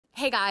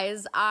Hey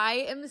guys,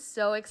 I am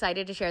so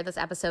excited to share this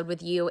episode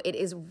with you. It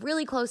is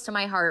really close to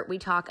my heart. We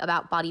talk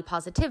about body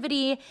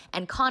positivity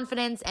and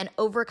confidence and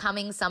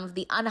overcoming some of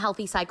the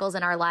unhealthy cycles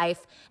in our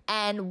life.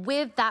 And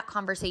with that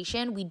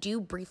conversation, we do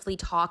briefly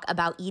talk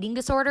about eating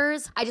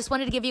disorders. I just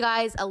wanted to give you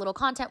guys a little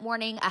content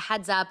warning, a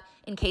heads up,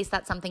 in case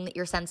that's something that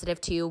you're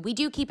sensitive to. We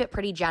do keep it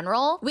pretty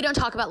general. We don't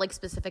talk about like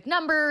specific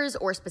numbers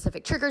or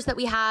specific triggers that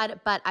we had,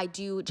 but I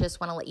do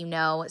just want to let you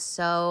know.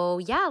 So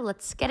yeah,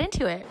 let's get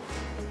into it.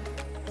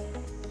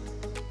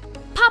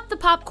 Pop the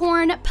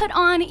popcorn, put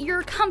on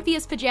your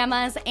comfiest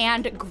pajamas,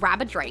 and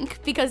grab a drink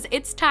because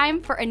it's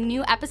time for a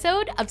new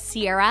episode of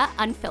Sierra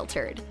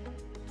Unfiltered.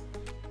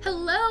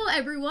 Hello,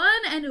 everyone,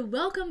 and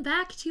welcome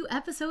back to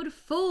episode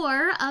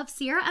 4 of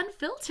Sierra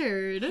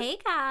Unfiltered. Hey,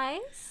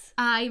 guys.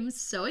 I'm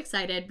so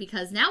excited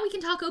because now we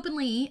can talk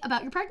openly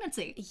about your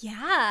pregnancy.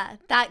 Yeah,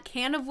 that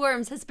can of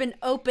worms has been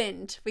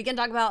opened. We can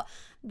talk about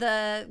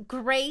the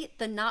great,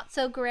 the not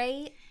so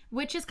great.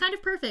 Which is kind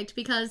of perfect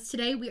because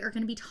today we are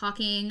going to be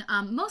talking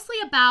mostly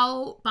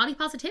about body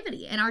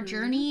positivity and our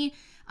journey,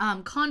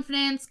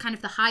 confidence, kind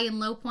of the high and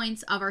low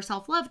points of our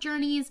self-love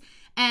journeys.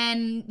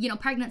 And, you know,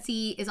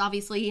 pregnancy is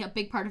obviously a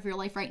big part of your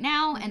life right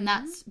now. And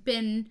that's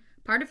been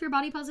part of your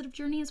body positive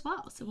journey as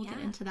well. So we'll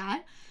get into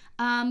that.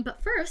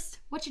 But first,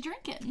 what you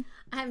drinking?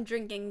 I'm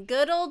drinking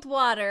good old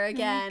water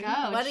again.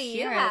 What do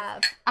you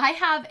have? I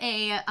have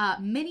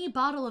a mini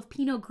bottle of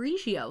Pinot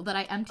Grigio that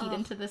I emptied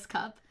into this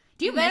cup.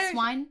 Do you miss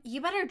wine? You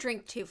better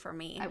drink two for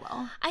me. I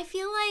will. I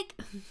feel like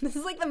this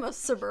is like the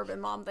most suburban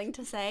mom thing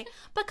to say,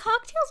 but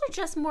cocktails are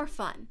just more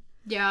fun.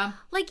 Yeah.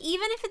 Like,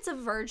 even if it's a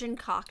virgin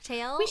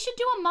cocktail. We should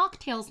do a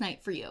mocktails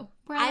night for you.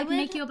 Where I would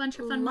make you a bunch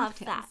of fun love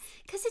mocktails. That.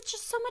 Because it's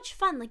just so much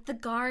fun. Like, the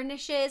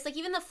garnishes, like,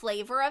 even the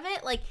flavor of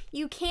it. Like,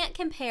 you can't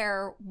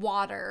compare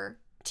water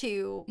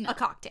to a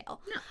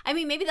cocktail. No. I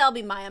mean, maybe that'll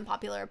be my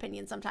unpopular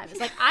opinion sometimes. It's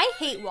like, I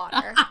hate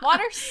water.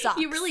 Water sucks.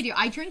 You really do.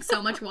 I drink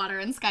so much water,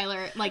 and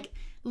Skylar, like,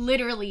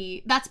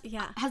 literally, has that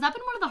been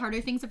one of the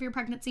harder things of your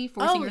pregnancy,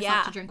 forcing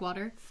yourself to drink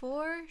water?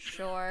 For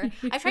sure.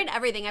 I've tried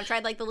everything. I've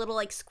tried like the little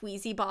like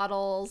squeezy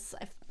bottles.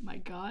 My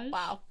gosh.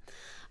 Wow.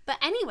 But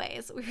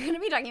anyways, we're going to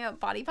be talking about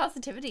body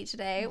positivity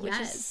today, which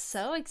is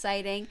so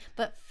exciting.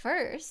 But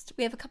first,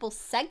 we have a couple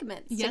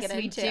segments to get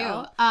into.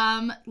 Yes,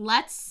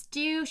 we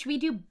do. Should we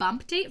do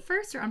bump date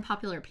first or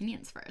unpopular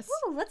opinions first?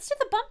 Ooh, let's do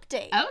the bump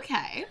date.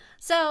 Okay.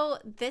 So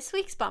this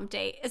week's bump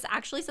date is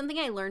actually something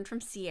I learned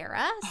from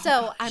Sierra.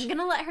 So I'm going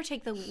to let her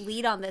take the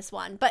lead on this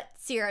one. But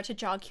Sierra, to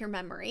jog your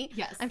memory,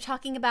 I'm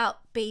talking about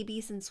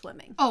babies and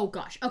swimming. Oh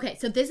gosh. Okay.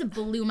 So this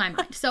blew my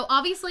mind. So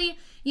obviously,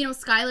 you know,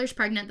 Skylar's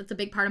pregnant. That's a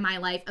big part of my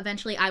life.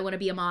 Eventually, I want to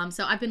be a mom.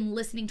 So I've been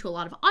listening to a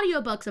lot of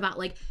audiobooks about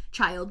like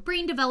child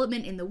brain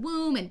development in the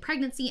womb and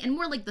pregnancy and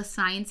more like the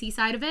science-y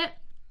side of it.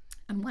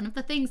 And one of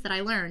the things that I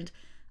learned,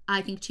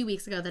 I think 2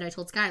 weeks ago that I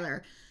told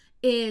Skylar,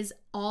 is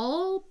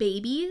all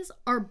babies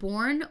are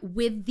born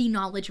with the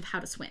knowledge of how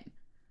to swim.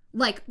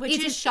 Like, which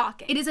is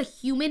shocking. It is a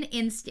human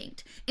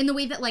instinct in the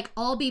way that like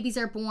all babies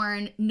are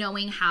born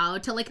knowing how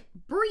to like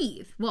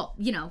breathe. Well,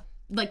 you know,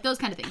 like those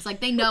kind of things.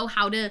 Like they know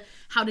how to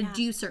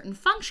do certain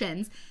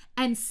functions,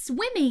 and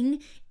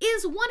swimming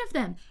is one of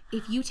them.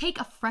 If you take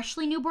a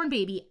freshly newborn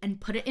baby and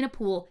put it in a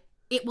pool,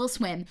 it will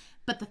swim.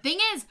 But the thing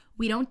is,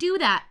 we don't do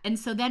that. And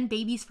so then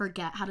babies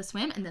forget how to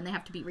swim and then they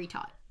have to be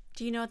retaught.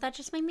 Do you know what that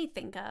just made me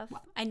think of?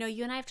 What? I know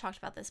you and I have talked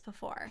about this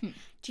before.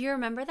 Do you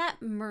remember that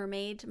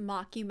mermaid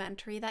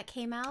mockumentary that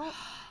came out?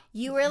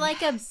 You were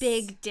like a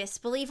big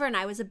disbeliever and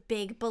I was a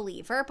big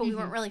believer, but we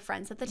weren't really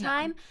friends at the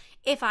time.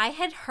 If I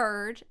had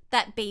heard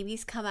that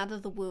babies come out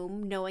of the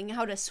womb knowing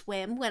how to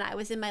swim when I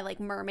was in my like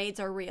mermaids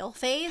are real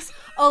phase,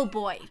 oh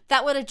boy,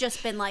 that would have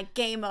just been like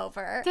game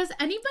over. Does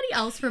anybody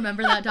else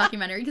remember that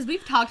documentary? Because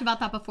we've talked about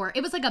that before.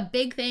 It was like a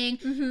big thing,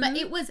 but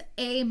it was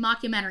a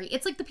mockumentary.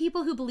 It's like the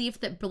people who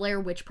believed that Blair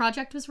Witch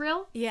Project was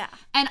real. Yeah.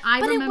 And I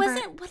remember...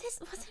 But it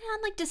wasn't it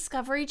on like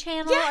Discovery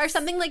Channel or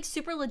something like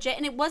super legit,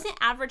 and it wasn't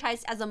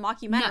advertised as a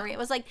mockumentary. No. It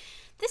was like,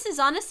 this is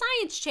on a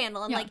science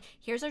channel, and like,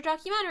 here's our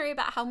documentary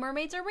about how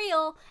mermaids are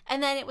real.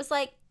 And then it was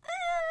like,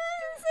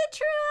 is it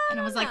true? And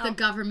it was like the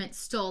government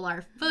stole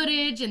our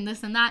footage and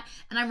this and that.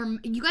 And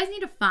you guys need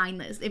to find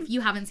this if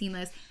you haven't seen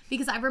this,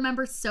 because I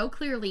remember so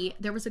clearly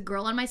there was a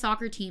girl on my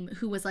soccer team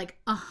who was like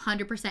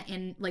 100%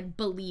 in, like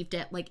believed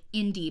it, like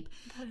in deep.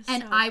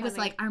 And so I was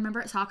like, I remember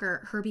at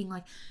soccer her being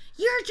like,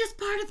 "You're just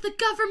part of the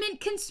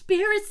government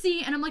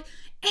conspiracy," and I'm like,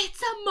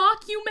 it's a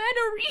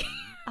mockumentary.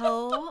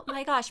 Oh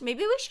my gosh,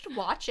 maybe we should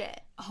watch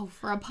it. Oh,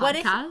 for a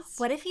podcast?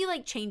 What if you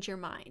like change your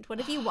mind? What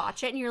if you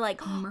watch it and you're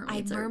like,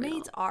 mermaids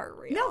are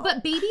real. No,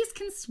 but babies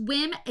can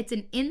swim. It's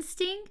an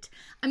instinct.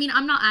 I mean,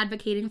 I'm not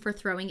advocating for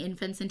throwing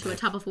infants into a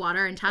tub of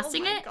water and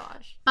testing it. Oh my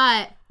gosh.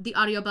 But the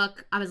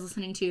audiobook I was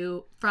listening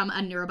to from a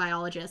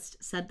neurobiologist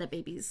said that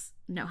babies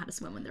know how to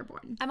swim when they're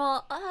born. I'm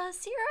all,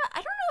 Sierra, I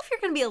don't know if you're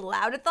going to be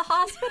allowed at the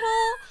hospital.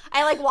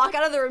 I like walk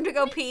out of the room to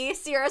go pee.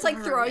 Sierra's like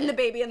throwing the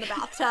baby in the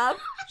bathtub.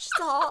 She's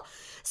all,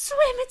 swim,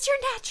 it's your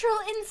natural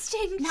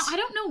instinct. Now, I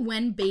don't know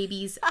when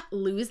babies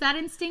lose that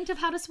instinct of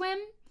how to swim.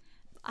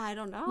 I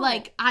don't know.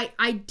 Like,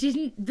 I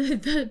didn't,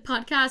 the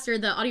podcast or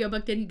the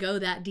audiobook didn't go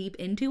that deep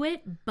into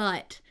it,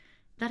 but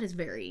that is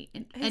very...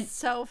 It's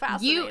so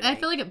fascinating. I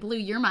feel like it blew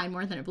your mind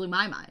more than it blew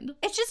my mind.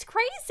 It's just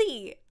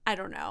crazy. I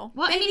don't know.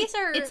 Well,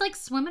 it's like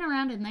swimming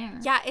around in there.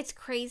 Yeah, it's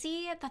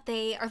crazy that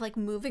they are, like,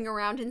 moving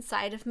around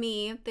inside of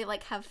me. They,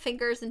 like, have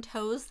fingers and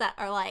toes that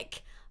are,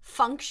 like,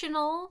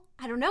 functional.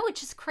 I don't know.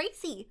 It's just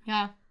crazy.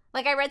 Yeah.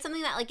 Like, I read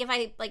something that, like, if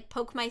I, like,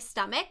 poke my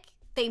stomach,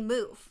 they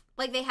move.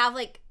 Like, they have,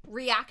 like,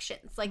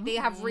 reactions. Like, they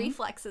have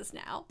reflexes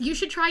now. You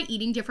should try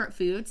eating different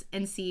foods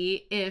and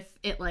see if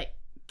it, like,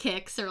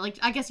 kicks, or, like,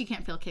 I guess you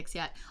can't feel kicks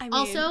yet. I mean,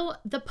 also,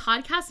 the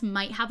podcast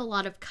might have a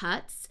lot of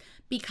cuts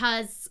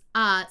because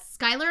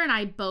Skylar and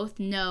I both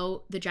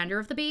know the gender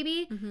of the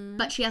baby,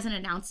 but she hasn't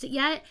announced it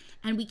yet,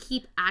 and we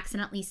keep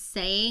accidentally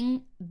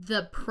saying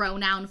the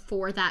pronoun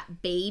for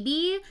that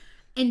baby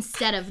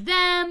instead of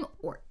them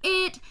or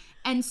it.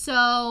 And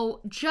so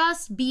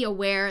just be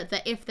aware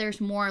that if there's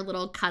more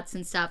little cuts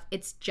and stuff,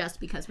 it's just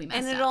because we messed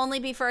up. And it'll only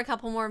be for a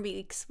couple more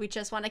weeks. We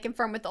just want to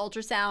confirm with the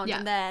ultrasound,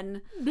 and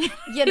then,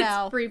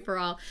 it's free for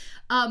all.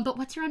 But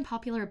what's your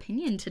unpopular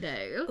opinion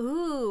today?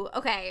 Ooh,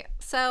 okay.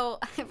 So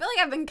I feel like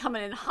I've been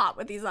coming in hot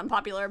with these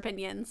unpopular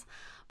opinions.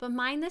 But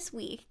mine this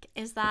week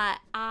is that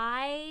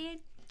I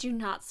do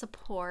not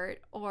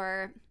support,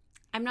 or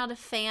I'm not a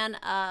fan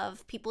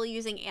of people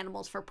using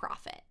animals for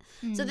profit.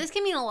 So this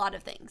can mean a lot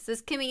of things.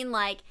 This can mean,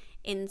 like,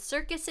 in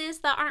circuses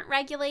that aren't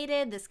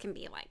regulated. This can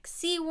be, like,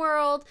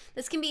 SeaWorld.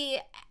 This can be,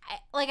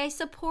 like, I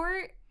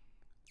support,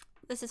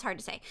 this is hard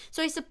to say.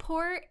 So I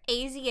support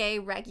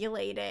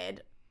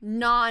AZA-regulated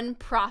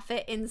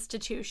non-profit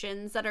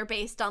institutions that are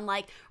based on,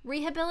 like,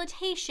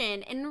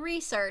 rehabilitation and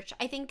research.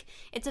 I think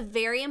it's a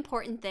very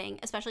important thing,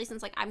 especially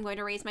since, like, I'm going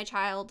to raise my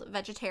child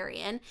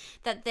vegetarian,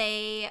 that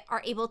they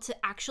are able to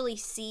actually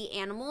see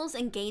animals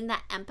and gain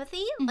that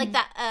empathy. Like,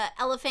 that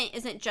elephant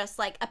isn't just,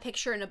 like, a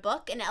picture in a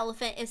book. An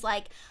elephant is,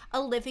 like,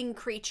 a living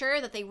creature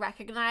that they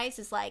recognize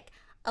as, like,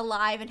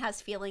 alive and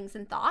has feelings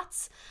and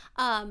thoughts.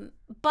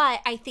 But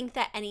I think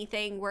that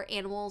anything where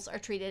animals are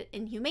treated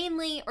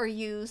inhumanely or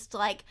used,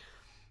 like,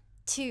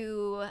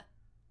 to,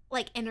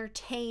 like,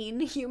 entertain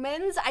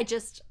humans, I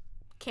just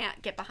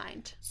can't get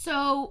behind.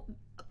 So,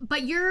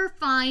 but you're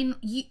fine.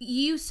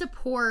 You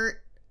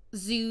support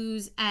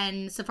zoos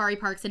and safari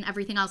parks and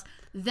everything else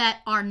that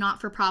are not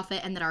for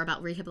profit and that are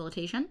about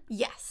rehabilitation?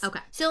 Yes.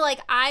 Okay. So, like,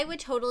 I would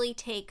totally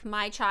take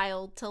my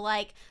child to,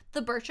 like,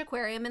 the Birch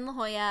Aquarium in La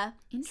Jolla,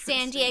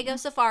 San Diego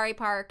Safari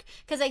Park,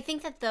 because I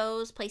think that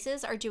those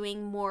places are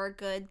doing more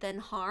good than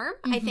harm.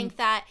 I think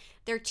that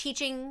they're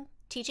teaching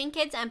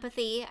kids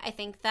empathy. I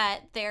think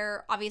that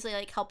they're obviously,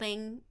 like,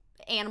 helping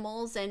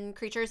animals and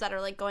creatures that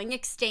are, like, going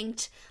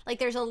extinct. Like,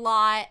 there's a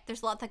lot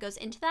that goes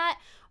into that.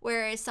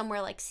 Whereas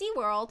somewhere like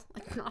SeaWorld,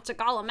 like, not to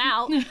call them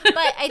out,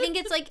 but I think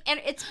it's, like,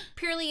 it's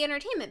purely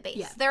entertainment based.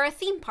 Yeah. They're a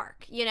theme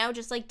park, you know,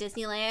 just like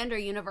Disneyland or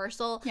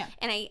Universal. Yeah.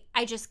 And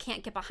I just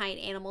can't get behind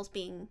animals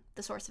being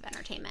the source of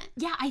entertainment.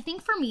 Yeah, I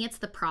think for me it's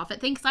the profit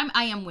thing, because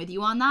I am with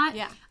you on that.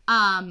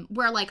 Yeah.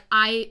 Where, like,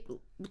 I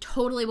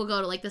totally will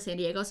go to, like, the San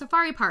Diego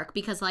Safari Park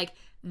because, like,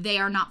 they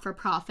are not for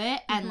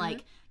profit, and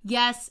like,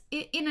 yes,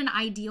 in an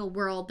ideal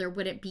world, there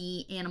wouldn't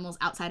be animals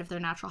outside of their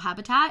natural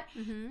habitat,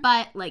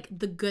 but, like,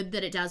 the good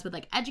that it does with,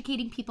 like,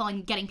 educating people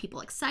and getting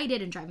people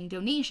excited and driving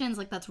donations,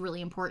 like, that's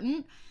really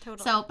important.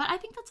 Totally. So, but I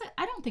think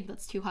I don't think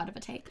that's too hot of a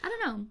take. I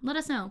don't know. Let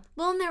us know.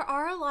 Well, and there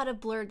are a lot of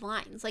blurred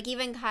lines. Like,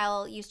 even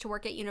Kyle used to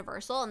work at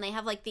Universal, and they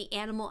have, like, the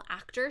Animal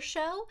Actors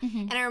show,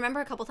 and I remember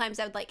a couple times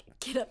I would, like,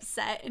 get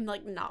upset and,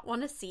 like, not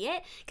want to see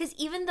it, because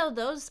even though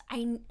those,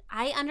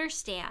 I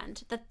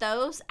understand that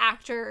those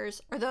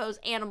actors or those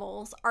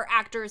animals are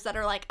actors that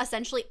are, like,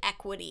 essentially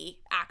equity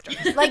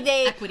actors. Like,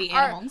 they equity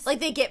animals. Like,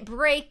 they get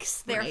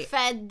breaks, they're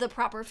fed the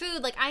proper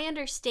food. Like, I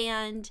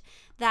understand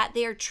that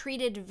they are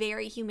treated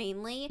very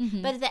humanely,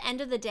 but at the end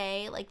of the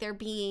day, like, they're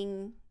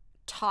being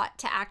taught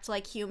to act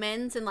like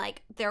humans, and,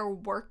 like, they're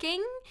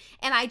working,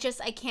 and I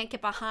can't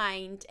get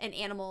behind an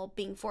animal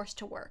being forced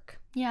to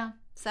work. Yeah.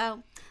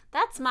 So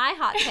that's my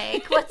hot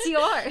take. What's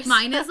yours?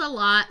 Mine is a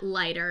lot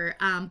lighter,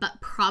 but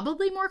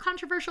probably more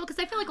controversial, because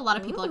I feel like a lot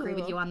of people agree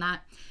with you on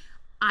that.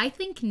 I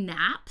think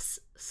naps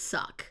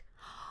suck.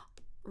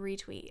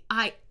 Retweet.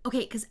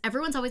 Okay, because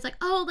everyone's always like,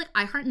 oh, like,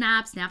 I heart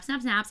naps.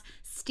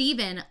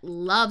 Steven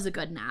loves a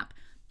good nap.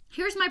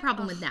 Here's my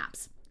problem with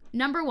naps.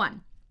 Number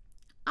one,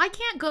 I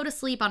can't go to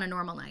sleep on a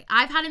normal night.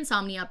 I've had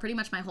insomnia pretty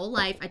much my whole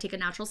life. I take a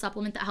natural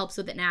supplement that helps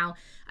with it now.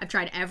 I've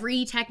tried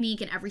every technique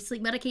and every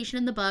sleep medication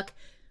in the book.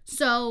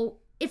 So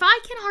if I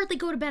can hardly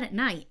go to bed at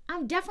night,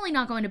 I'm definitely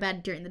not going to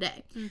bed during the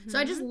day. So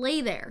I just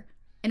lay there,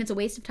 and it's a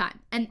waste of time.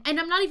 And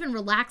I'm not even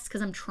relaxed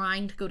because I'm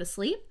trying to go to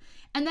sleep.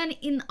 And then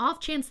in the off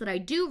chance that I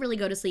do really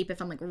go to sleep,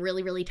 if I'm, like,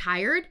 really, really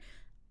tired,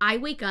 I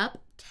wake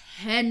up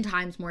 10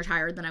 times more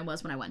tired than I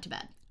was when I went to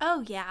bed.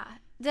 Oh, yeah.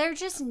 They're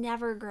just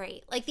never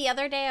great. Like, the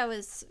other day I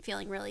was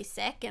feeling really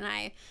sick, and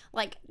I,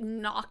 like,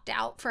 knocked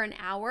out for an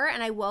hour,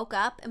 and I woke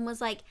up and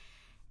was like,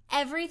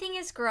 Everything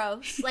is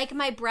gross. Like,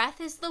 my breath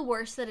is the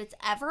worst that it's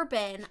ever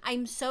been.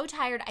 I'm so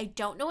tired. I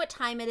don't know what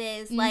time it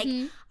is. Like,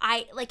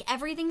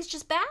 everything's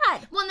just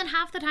bad. Well, and then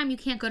half the time you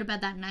can't go to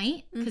bed that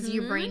night because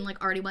your brain,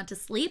 like, already went to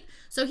sleep.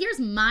 So here's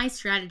my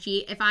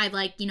strategy. If I,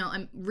 like, you know,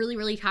 I'm really,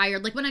 really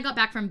tired. Like, when I got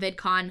back from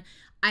VidCon,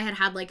 I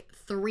had like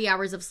 3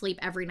 hours of sleep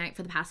every night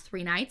for the past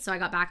 3 nights. So I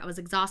got back. I was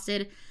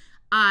exhausted.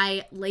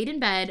 I laid in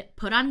bed,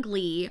 put on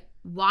Glee,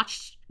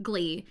 watched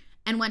Glee,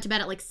 and went to bed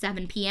at like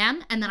 7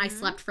 p.m. And then I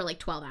slept for like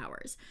 12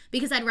 hours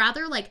because I'd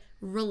rather like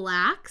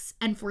relax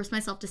and force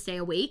myself to stay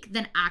awake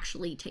than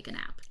actually take a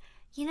nap.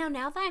 You know,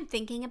 now that I'm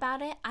thinking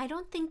about it, I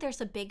don't think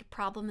there's a big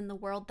problem in the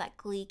world that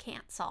Glee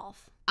can't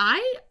solve.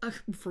 I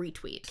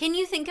retweet. Can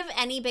you think of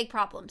any big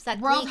problems that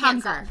World Glee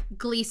can't hunger. solve?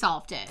 Glee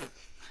solved it.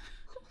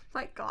 Oh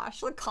my gosh,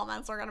 the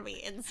comments are going to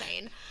be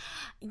insane.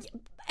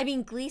 I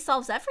mean, Glee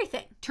solves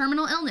everything.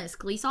 Terminal illness.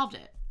 Glee solved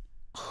it.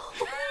 Oh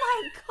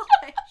my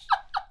gosh.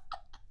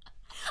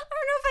 I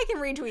don't know if I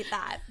can retweet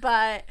that,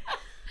 but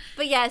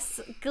yes,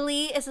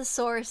 Glee is a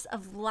source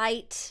of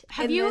light.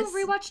 Have you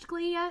rewatched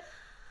Glee yet?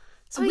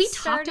 So we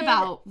talked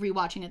about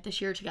rewatching it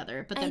this year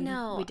together, but then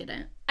we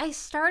didn't. I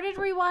started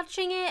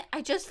rewatching it.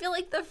 I just feel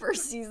like the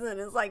first season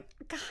is like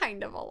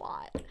kind of a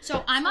lot.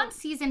 So I'm on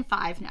season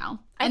 5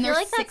 now, and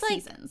there's 6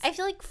 seasons. I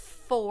feel like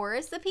 4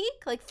 is the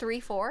peak, like 3,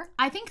 4.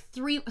 I think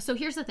 3. So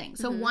here's the thing.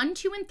 So 1,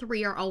 2, and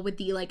 3 are all with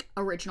the like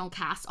original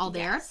cast all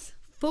there. Yes.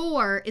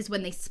 4 is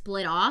when they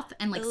split off,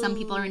 and like some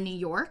people are in New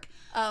York.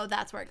 Oh,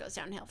 that's where it goes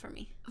downhill for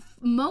me.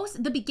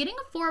 The beginning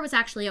of 4 was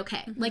actually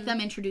okay. Like them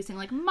introducing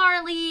like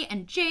Marley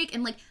and Jake,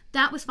 and like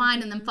that was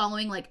fine, and then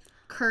following like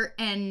Kurt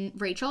and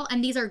Rachel.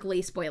 And these are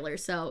Glee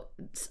spoilers, so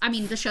I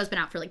mean the show's been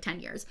out for like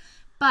 10 years.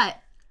 But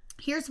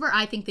here's where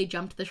I think they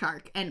jumped the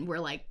shark, and we're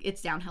like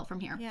it's downhill from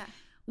here. Yeah.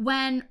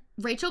 When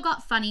Rachel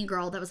got Funny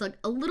Girl, that was like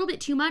a little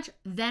bit too much.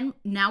 Then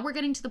now we're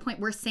getting to the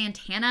point where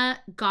Santana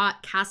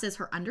got cast as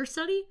her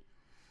understudy.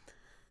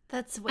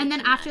 That's way And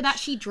then too after much. that,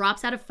 she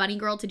drops out of Funny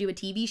Girl to do a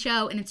TV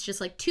show, and it's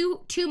just like too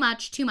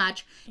much.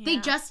 Yeah. They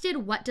just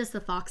did What Does the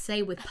Fox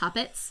Say with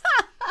puppets,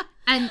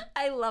 and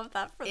I love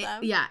that for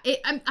them. Yeah,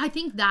 I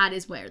think that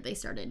is where they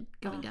started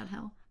going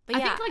downhill. But I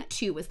think like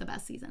 2 was the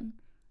best season.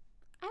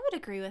 I would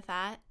agree with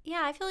that.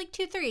 Yeah, I feel like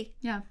 2, 3.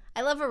 Yeah,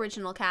 I love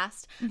original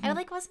cast. I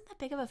like wasn't that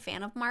big of a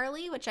fan of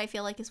Marley, which I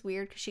feel like is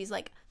weird because she's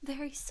like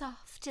very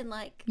soft and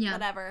like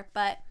whatever.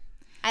 But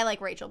I like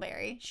Rachel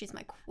Berry. She's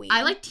my queen.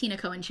 I like Tina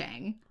Cohen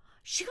Chang.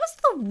 She was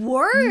the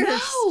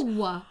worst.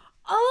 No.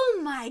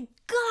 Oh my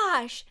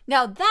gosh.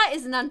 Now that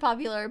is an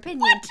unpopular opinion.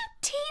 What?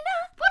 Tina?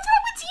 What's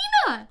wrong with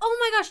Tina? Oh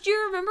my gosh. Do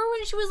you remember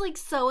when she was like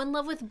so in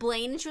love with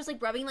Blaine and she was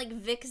like rubbing like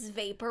Vicks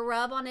Vapor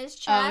Rub on his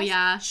chest? Oh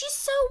yeah. She's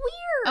so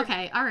weird.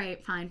 Okay. All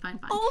right. Fine.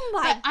 Oh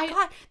my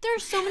god. There are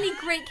so many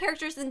great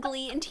characters in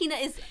Glee and Tina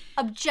is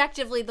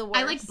objectively the worst.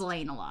 I like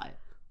Blaine a lot.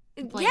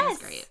 Blaine is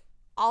great.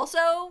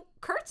 Also,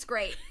 Kurt's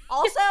great.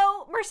 Also,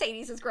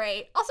 Mercedes is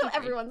great. Also,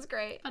 everyone's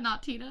great. But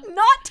not Tina.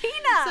 Not Tina!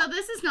 So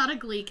this is not a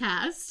Glee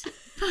cast.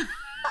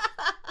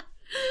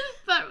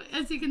 But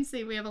as you can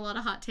see, we have a lot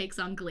of hot takes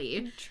on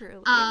Glee.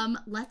 Truly.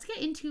 Let's get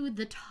into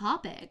the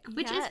topic,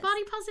 which is Yes.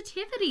 body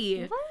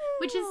positivity,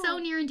 which is so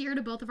near and dear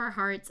to both of our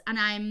hearts. And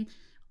I'm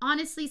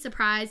honestly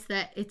surprised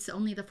that it's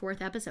only the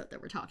 4th episode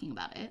that we're talking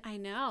about it. I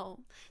know.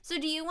 So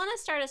do you want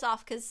to start us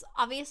off? Because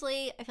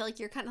obviously, I feel like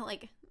you're kind of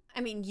like... I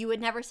mean, you would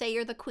never say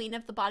you're the queen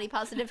of the body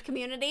positive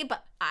community,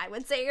 but I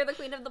would say you're the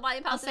queen of the body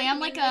positive I'll say I'm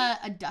community. like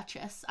a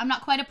duchess. I'm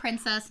not quite a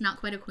princess, not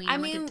quite a queen.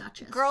 I'm like a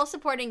duchess. Girls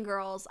supporting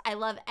girls. I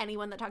love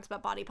anyone that talks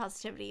about body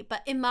positivity,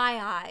 but in my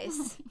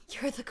eyes,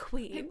 you're the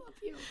queen. I love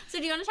you. So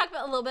do you want to talk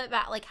about a little bit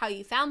about like how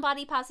you found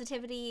body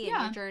positivity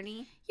and your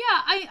journey?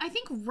 Yeah, I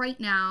think right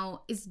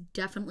now is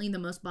definitely the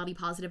most body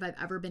positive I've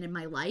ever been in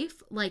my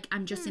life. Like,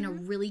 I'm just in a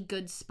really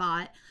good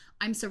spot.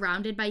 I'm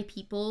surrounded by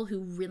people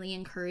who really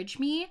encourage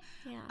me.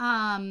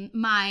 Yeah.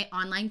 My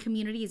online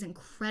community is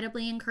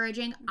incredibly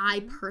encouraging.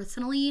 I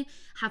personally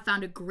have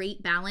found a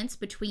great balance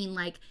between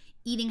like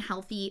eating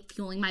healthy,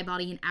 fueling my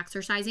body, and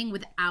exercising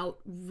without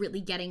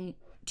really getting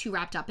too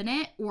wrapped up in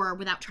it or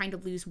without trying to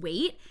lose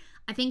weight.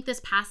 I think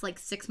this past like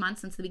 6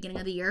 months since the beginning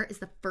of the year is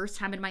the first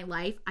time in my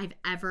life I've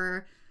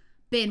ever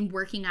been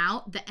working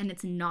out and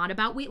it's not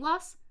about weight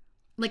loss.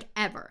 Like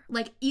ever.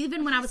 Like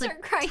even when I was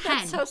like 10.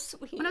 That's so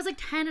sweet. When I was like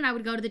 10 and I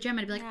would go to the gym,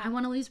 I'd be like, I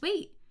want to lose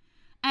weight.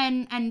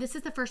 And this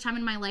is the first time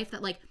in my life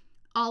that like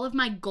all of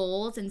my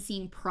goals and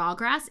seeing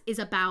progress is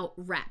about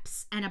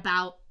reps and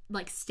about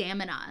like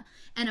stamina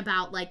and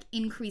about like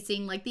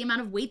increasing like the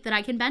amount of weight that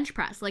I can bench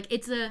press. Like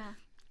it's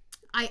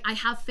I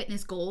have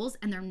fitness goals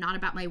and they're not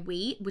about my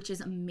weight, which is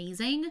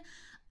amazing.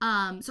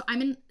 So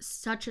I'm in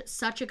such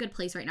a good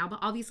place right now, but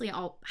obviously it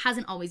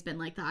hasn't always been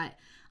like that.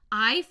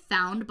 I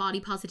found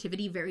body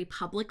positivity very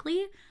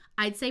publicly.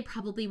 I'd say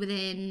probably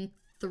within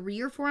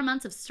 3 or 4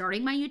 months of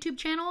starting my YouTube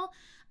channel.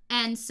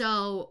 And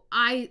so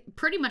I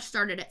pretty much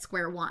started at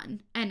square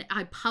one and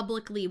I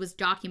publicly was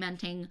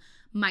documenting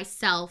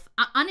myself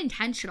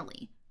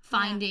unintentionally,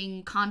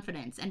 finding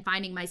confidence and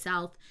finding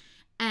myself.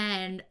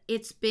 And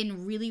it's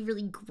been really,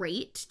 really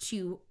great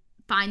to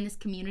find this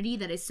community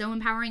that is so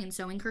empowering and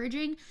so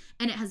encouraging,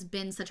 and it has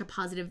been such a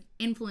positive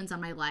influence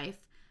on my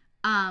life.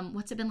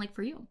 What's it been like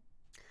for you?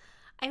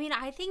 I mean,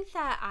 I think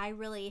that I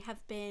really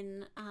have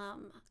been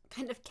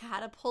kind of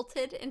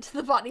catapulted into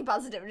the body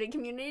positivity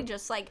community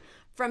just like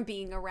from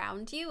being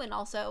around you. And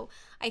also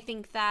I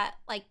think that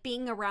like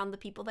being around the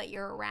people that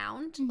you're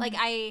around, like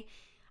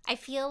I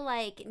feel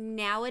like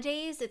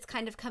nowadays it's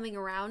kind of coming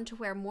around to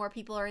where more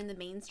people are in the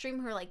mainstream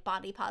who are like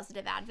body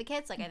positive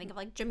advocates. Like I think of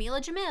like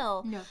Jamila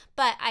Jamil. Yeah.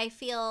 But I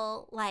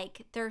feel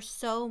like there's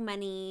so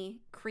many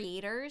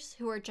creators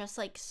who are just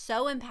like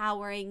so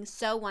empowering,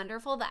 so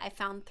wonderful that I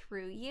found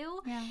through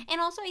you. Yeah. And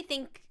also I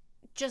think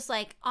just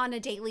like on a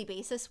daily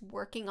basis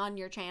working on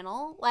your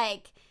channel,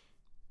 like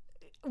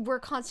we're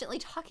constantly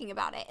talking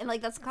about it, and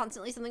like that's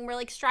constantly something we're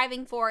like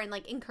striving for and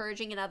like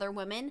encouraging in other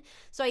women.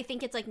 So I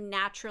think it's like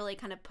naturally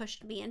kind of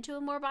pushed me into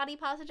a more body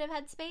positive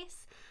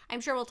headspace.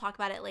 I'm sure we'll talk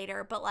about it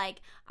later, but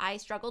like I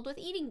struggled with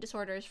eating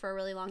disorders for a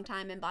really long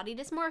time and body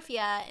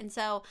dysmorphia, and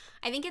so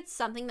I think it's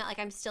something that like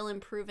I'm still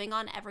improving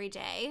on every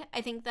day.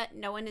 I think that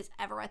no one is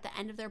ever at the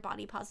end of their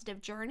body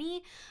positive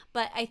journey,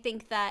 but I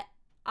think that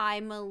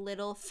I'm a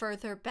little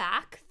further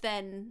back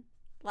than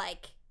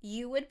like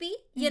you would be,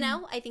 you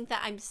know? I think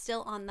that I'm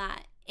still on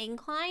that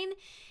incline,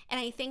 and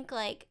I think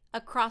like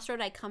a crossroad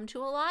I come to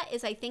a lot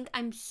is I think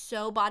I'm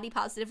so body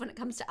positive when it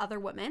comes to other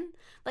women.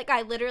 Like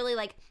I literally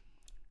like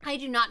I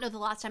do not know the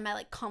last time I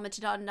like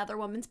commented on another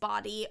woman's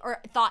body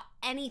or thought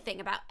anything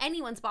about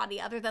anyone's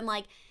body other than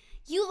like,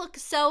 you look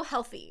so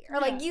healthy, or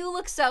like you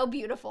look so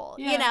beautiful,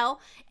 you know?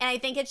 And I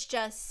think it's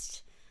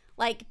just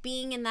like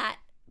being in that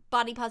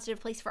body positive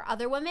place for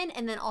other women,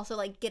 and then also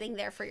like getting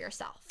there for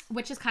yourself,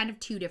 which is kind of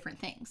two different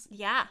things.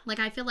 Yeah. Like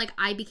I feel like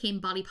I became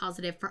body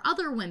positive for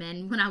other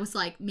women when I was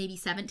like maybe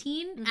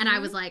 17, and I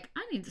was like,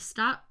 I need to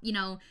stop, you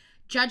know,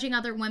 judging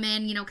other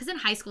women, you know, because in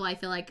high school I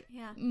feel like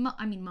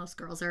I mean most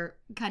girls are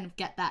kind of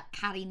get that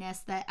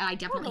cattiness that I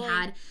definitely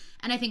had,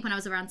 and I think when I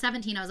was around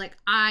 17 I was like,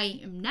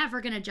 I am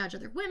never gonna judge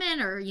other women,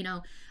 or you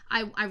know,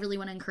 I really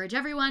want to encourage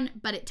everyone.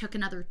 But it took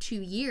another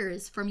 2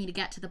 years for me to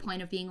get to the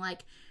point of being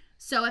like,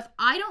 so if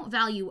I don't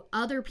value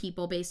other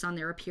people based on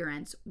their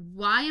appearance,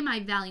 why am I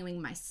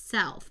valuing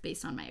myself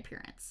based on my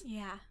appearance?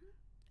 Yeah.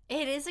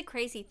 It is a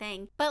crazy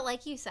thing. But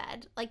like you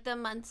said, like the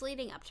months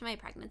leading up to my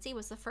pregnancy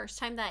was the first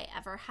time that I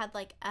ever had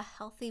like a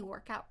healthy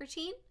workout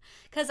routine.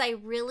 Because I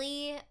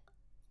really,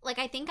 like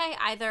I think I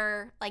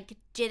either like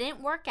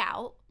didn't work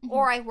out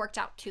or I worked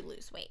out to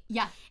lose weight.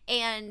 Yeah.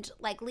 And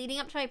like leading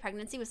up to my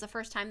pregnancy was the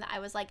first time that I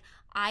was like,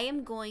 I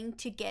am going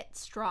to get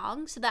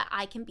strong so that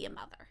I can be a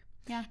mother.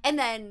 Yeah. And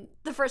then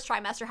the first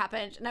trimester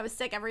happened and I was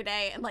sick every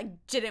day and like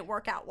didn't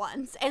work out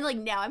once. And like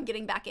now I'm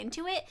getting back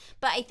into it.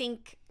 But I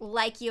think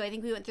like you, I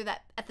think we went through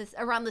that at this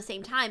around the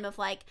same time of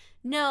like,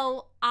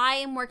 no, I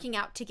am working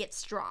out to get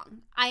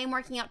strong. I am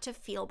working out to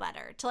feel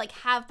better, to like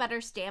have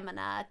better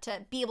stamina,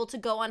 to be able to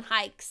go on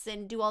hikes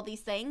and do all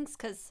these things.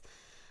 Cause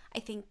I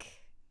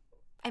think,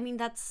 I mean,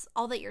 that's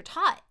all that you're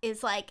taught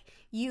is like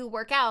you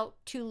work out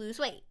to lose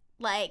weight.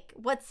 Like,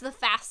 what's the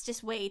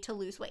fastest way to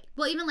lose weight?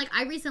 Well, even like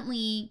I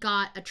recently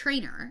got a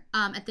trainer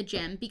at the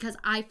gym because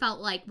I felt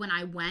like when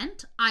I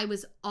went, I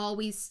was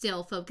always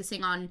still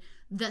focusing on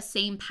the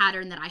same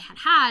pattern that I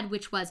had,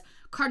 which was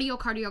cardio,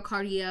 cardio,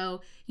 cardio,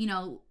 you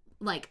know,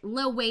 like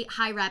low weight,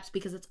 high reps,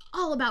 because it's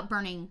all about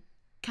burning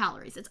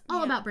calories. It's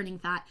all about burning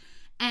fat.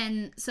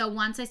 And so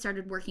once I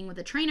started working with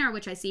a trainer,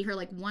 which I see her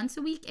like once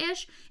a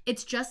week-ish,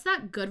 it's just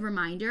that good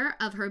reminder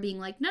of her being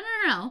like,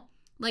 no.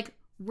 Like,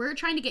 we're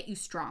trying to get you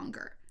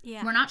stronger.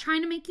 Yeah. We're not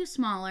trying to make you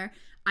smaller.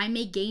 I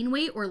may gain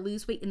weight or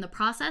lose weight in the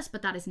process,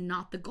 but that is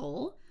not the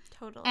goal.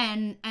 Totally.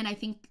 And I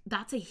think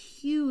that's a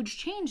huge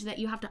change that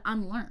you have to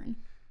unlearn.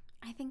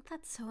 I think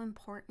that's so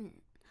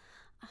important.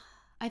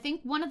 I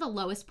think one of the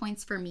lowest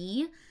points for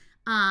me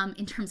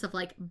in terms of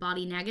like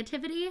body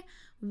negativity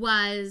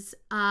was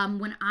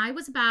when I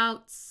was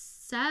about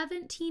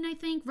 17, I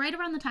think, right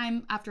around the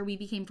time after we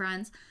became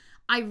friends.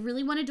 I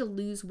really wanted to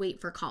lose weight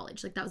for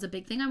college. Like that was a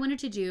big thing I wanted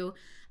to do.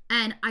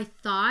 And I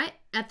thought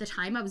at the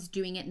time I was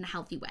doing it in a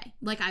healthy way.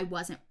 Like I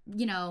wasn't,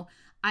 you know,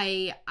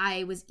 I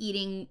was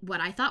eating what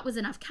I thought was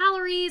enough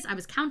calories. I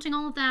was counting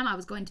all of them. I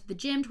was going to the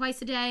gym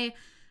twice a day.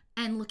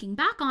 And looking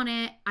back on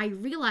it, I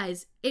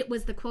realized it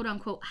was the quote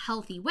unquote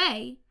healthy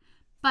way,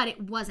 but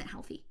it wasn't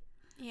healthy.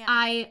 Yeah.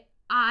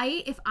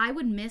 If I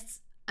would miss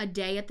a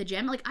day at the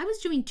gym, like I was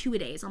doing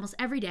 2-a-days almost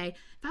every day.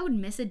 If I would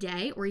miss a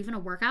day or even a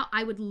workout,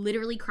 I would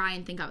literally cry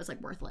and think I was like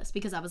worthless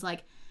because I was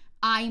like,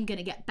 I'm going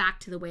to get back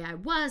to the way I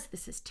was.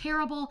 This is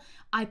terrible.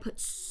 I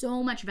put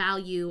so much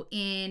value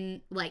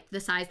in like the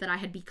size that I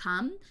had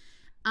become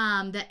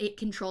that it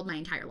controlled my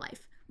entire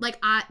life.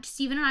 Like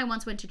Steven and I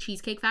once went to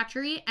Cheesecake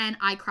Factory and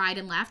I cried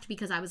and left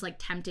because I was like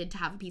tempted to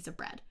have a piece of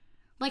bread.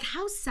 Like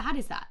how sad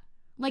is that?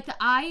 Like that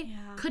I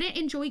couldn't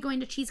enjoy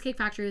going to Cheesecake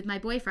Factory with my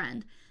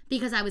boyfriend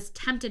because I was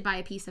tempted by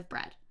a piece of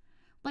bread.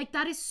 Like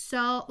that is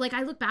so, like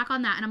I look back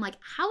on that and I'm like,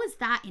 how is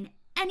that in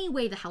any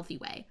way the healthy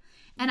way?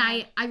 And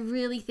I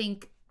really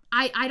think,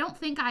 I don't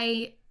think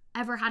I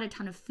ever had a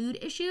ton of food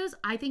issues.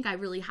 I think I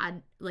really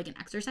had like an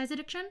exercise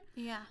addiction.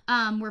 Yeah.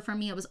 Where for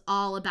me it was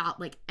all about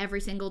like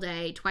every single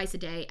day, twice a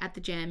day at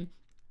the gym.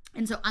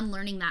 And so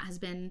unlearning that has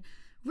been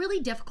really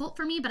difficult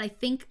for me, but I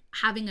think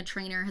having a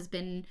trainer has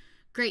been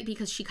great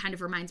because she kind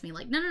of reminds me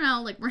like,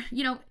 no, like we're,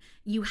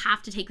 you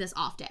have to take this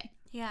off day.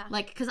 Yeah.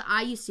 Like, because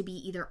I used to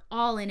be either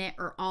all in it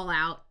or all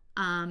out.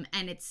 And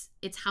it's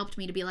helped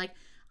me to be like,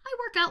 I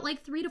work out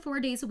like 3 to 4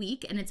 days a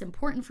week, and it's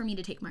important for me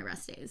to take my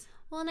rest days.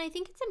 Well, and I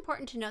think it's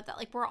important to note that,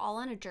 like, we're all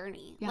on a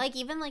journey. Yeah. Like,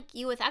 even, like,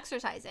 you with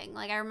exercising.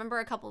 Like, I remember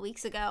a couple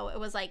weeks ago, it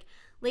was, like,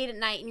 late at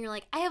night, and you're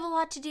like, I have a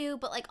lot to do,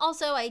 but, like,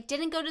 also, I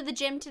didn't go to the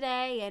gym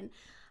today, and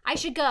I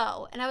should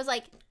go. And I was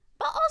like,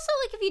 but also,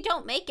 like, if you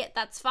don't make it,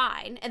 that's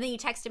fine. And then you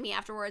texted me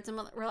afterwards, and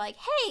we're like,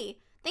 hey,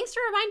 thanks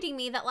for reminding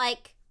me that,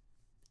 like,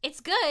 it's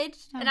good,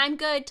 and I'm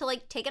good to,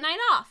 like, take a night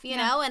off, you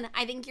know? And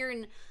I think you're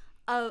in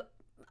a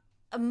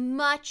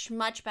much,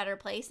 much better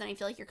place, and I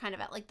feel like you're kind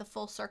of at like the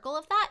full circle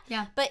of that.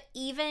 Yeah. But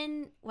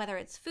even whether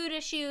it's food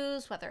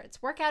issues, whether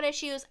it's workout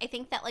issues, I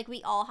think that like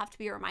we all have to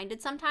be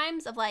reminded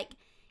sometimes of like,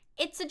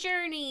 it's a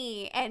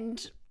journey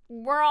and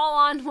we're all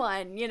on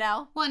one, you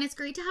know? Well, and it's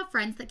great to have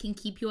friends that can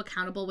keep you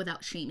accountable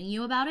without shaming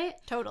you about it.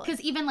 Totally.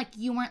 Because even like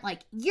you weren't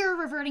like, you're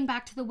reverting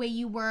back to the way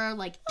you were,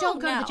 like,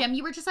 don't go to the gym.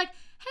 You were just like,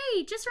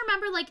 hey, just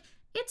remember, like,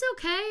 it's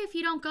okay if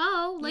you don't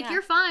go. Like,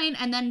 you're fine.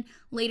 And then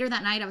later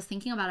that night, I was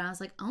thinking about it. I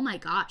was like, oh my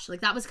gosh.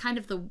 Like, that was kind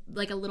of the,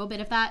 like, a little bit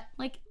of that,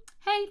 like,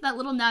 hey, that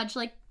little nudge.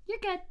 Like, you're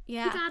good.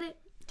 Yeah. You got it.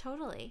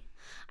 Totally.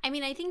 I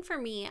mean, I think for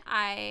me,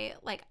 I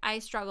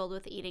struggled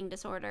with eating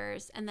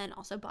disorders and then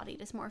also body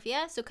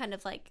dysmorphia. So kind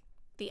of like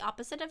the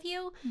opposite of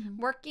you. Mm-hmm.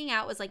 Working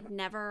out was, like,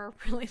 never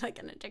really, like,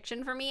 an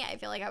addiction for me. I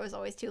feel like I was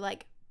always too,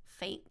 like,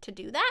 faint to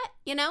do that,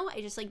 you know?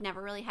 I just, like,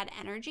 never really had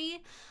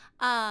energy.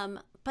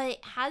 But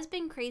it has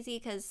been crazy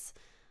because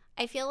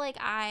I feel like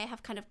I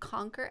have kind of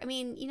conquered. I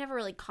mean, you never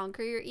really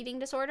conquer your eating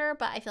disorder,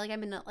 but I feel like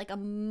I'm in a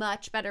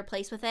much better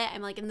place with it.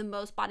 I'm like in the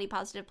most body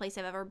positive place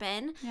I've ever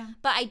been. Yeah.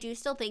 But I do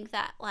still think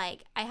that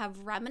like I have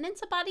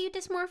remnants of body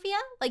dysmorphia.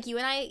 Like you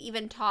and I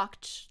even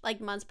talked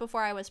like months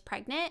before I was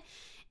pregnant,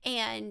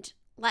 and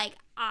like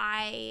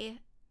I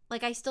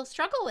still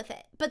struggle with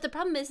it. But the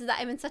problem is that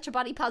I'm in such a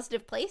body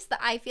positive place that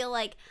I feel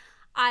like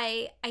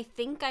I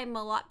think I'm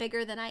a lot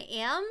bigger than I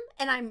am,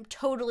 and I'm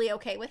totally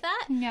okay with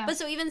that. Yeah. But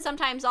so even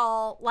sometimes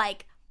I'll,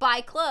 like, buy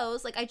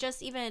clothes. Like,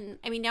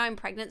 now I'm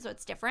pregnant, so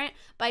it's different.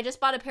 But I just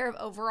bought a pair of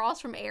overalls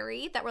from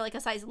Aerie that were, like,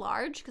 a size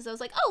large because I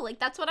was like, oh,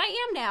 like, that's what I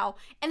am now.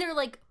 And they're,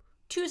 like,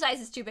 2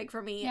 sizes too big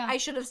for me. Yeah. I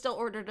should have still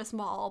ordered a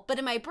small. But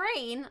in my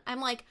brain,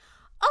 I'm like,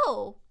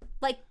 oh,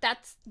 like,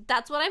 that's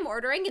what I'm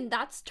ordering, and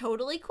that's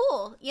totally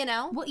cool, you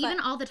know? Well, even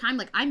all the time,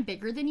 like, I'm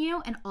bigger than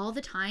you, and all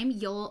the time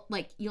you'll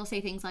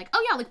say things like,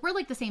 oh, yeah, like, we're,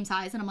 like, the same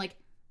size, and I'm like,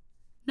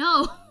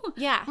 no.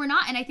 Yeah. We're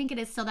not, and I think it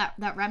is still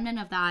that remnant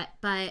of that,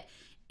 but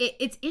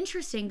it's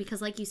interesting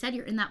because, like you said,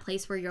 you're in that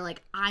place where you're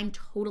like, I'm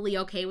totally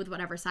okay with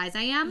whatever size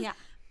I am. Yeah.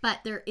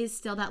 But there is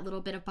still that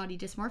little bit of body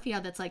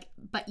dysmorphia that's like,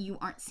 but you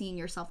aren't seeing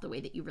yourself the way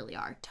that you really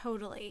are.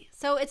 Totally.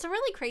 So it's a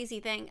really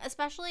crazy thing,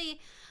 especially,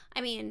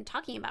 I mean,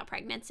 talking about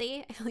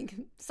pregnancy. I feel like,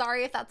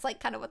 sorry if that's like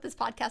kind of what this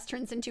podcast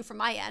turns into from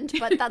my end,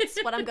 but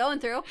that's what I'm going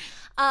through.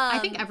 I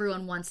think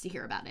everyone wants to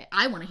hear about it.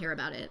 I want to hear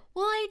about it.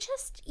 Well,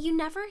 you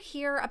never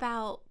hear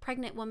about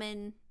pregnant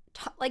women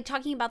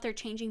talking about their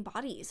changing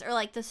bodies or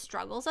like the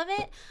struggles of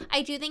it.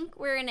 I do think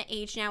we're in an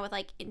age now with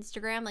like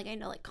Instagram. Like I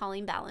know like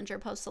Colleen Ballinger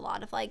posts a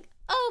lot of like,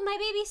 oh, my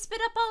baby spit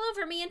up all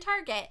over me in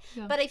Target.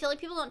 Yeah. But I feel like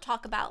people don't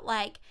talk about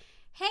like,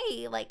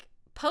 hey, like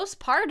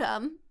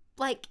postpartum,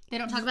 like they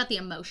don't talk about the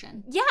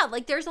emotion. Yeah,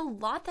 like there's a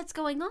lot that's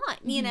going on,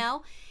 you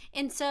know?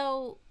 And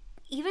so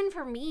even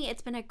for me,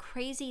 it's been a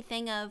crazy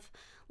thing of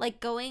like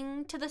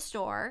going to the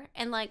store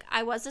and like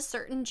I was a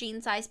certain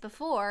jean size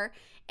before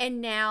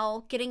and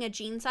now getting a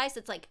jean size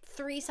that's like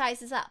 3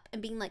 sizes up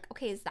and being like,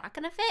 okay, is that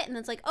gonna fit? And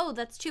it's like, oh,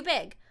 that's too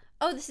big.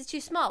 Oh, this is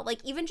too small. Like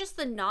even just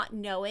the not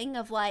knowing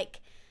of like,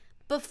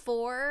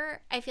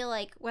 before, I feel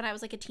like when I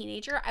was like a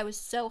teenager, I was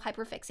so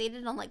hyper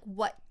fixated on like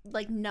what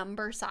like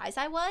number size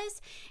I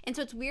was. And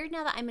so it's weird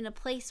now that I'm in a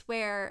place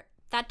where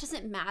that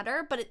doesn't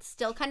matter, but it's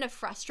still kind of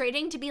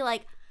frustrating to be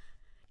like,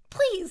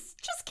 please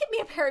just give me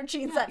a pair of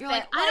jeans that fit.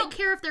 Like, I don't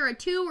care if they're a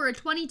 2 or a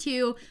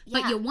 22,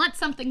 but you want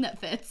something that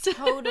fits.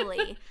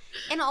 Totally.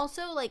 And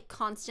also like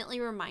constantly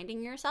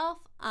reminding yourself,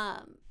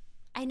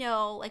 I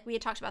know like we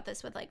had talked about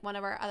this with like one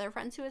of our other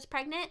friends who was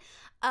pregnant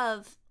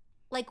of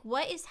like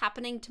what is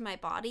happening to my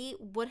body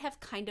would have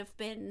kind of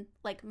been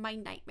like my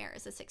nightmare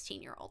as a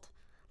 16-year-old.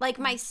 Like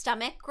my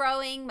stomach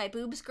growing, my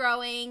boobs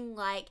growing,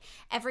 like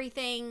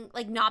everything,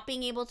 like not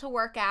being able to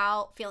work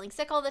out, feeling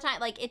sick all the time.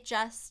 Like it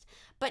just,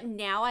 but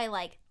now I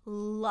like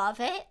love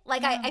it.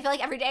 Like I feel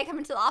like every day I come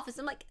into the office,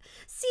 I'm like,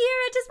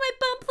 Sierra, does my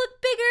bump look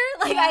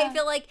bigger? Like I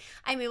feel like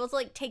I'm able to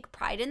like take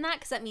pride in that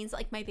because that means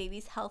like my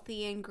baby's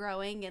healthy and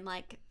growing and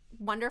like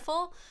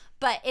wonderful.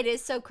 But it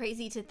is so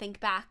crazy to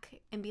think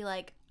back and be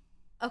like,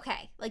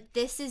 okay, like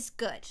this is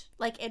good.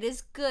 Like it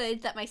is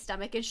good that my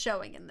stomach is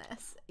showing in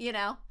this, you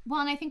know? Well,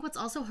 and I think what's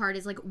also hard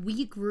is like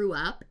we grew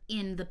up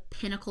in the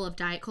pinnacle of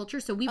diet culture.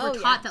 So we were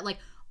taught that like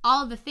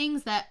all the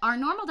things that are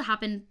normal to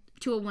happen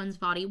to a woman's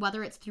body,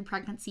 whether it's through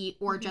pregnancy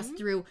or just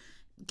through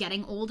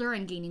getting older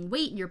and gaining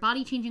weight and your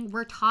body changing,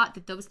 we're taught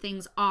that those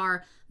things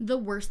are the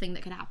worst thing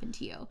that could happen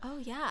to you. Oh,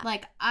 yeah.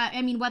 Like,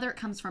 I mean, whether it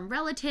comes from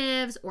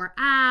relatives or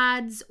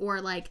ads or,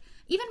 like,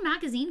 even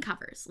magazine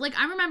covers. Like,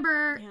 I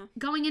remember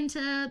going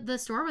into the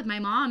store with my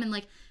mom and,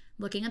 like,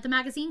 looking at the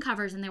magazine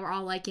covers, and they were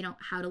all like, you know,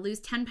 how to lose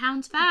 10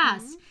 pounds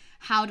fast,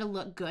 how to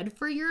look good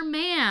for your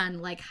man,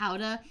 like, how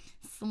to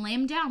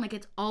slim down. Like,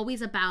 it's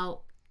always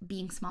about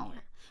being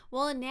smaller.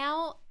 Well, and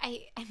now,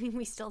 I mean,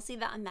 we still see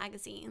that in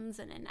magazines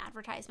and in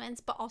advertisements,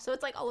 but also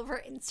it's, like, all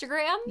over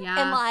Instagram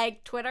and,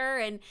 like, Twitter.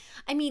 And,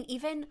 I mean,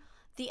 even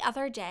the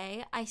other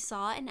day, I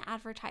saw an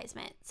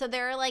advertisement. So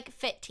there are, like,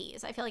 fit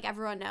teas. I feel like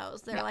everyone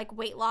knows. They're, like,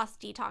 weight loss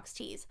detox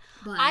teas.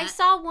 But I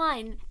saw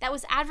one that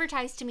was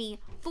advertised to me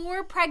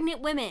for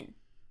pregnant women.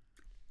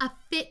 A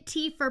fit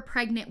tea for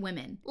pregnant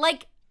women.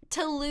 Like,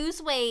 to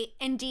lose weight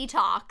and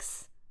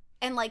detox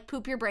and, like,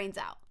 poop your brains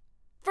out.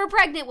 For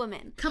pregnant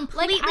women.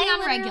 Completely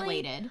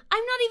unregulated.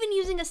 I'm not even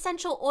using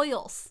essential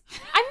oils.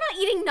 I'm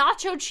not eating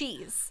nacho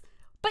cheese.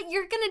 But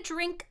you're going to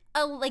drink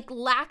a, like,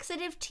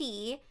 laxative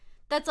tea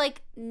that's,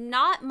 like,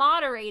 not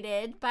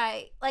moderated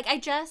by, like,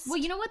 Well,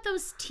 you know what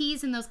those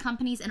teas and those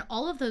companies and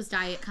all of those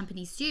diet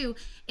companies do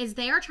is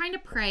they are trying to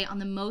prey on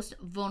the most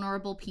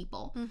vulnerable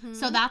people.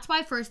 So that's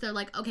why first they're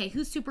like, okay,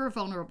 who's super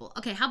vulnerable?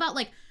 Okay, how about,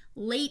 like,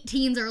 late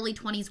teens, early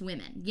 20s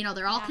women? You know,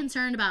 they're all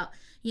concerned about,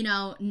 you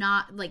know,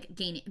 not, like,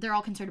 gaining. They're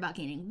all concerned about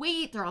gaining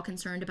weight. They're all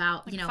concerned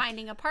about, like, you know,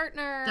 finding a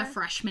partner. The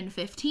freshman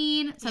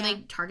 15. So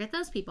they target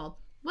those people.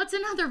 What's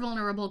another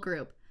vulnerable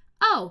group?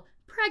 Oh,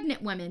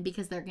 pregnant women,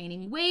 because they're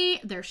gaining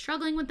weight, they're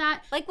struggling with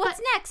that. Like, what's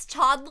next?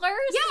 Toddlers?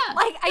 Yeah.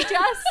 Like,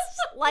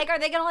 like, are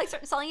they gonna, like,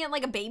 start selling it in,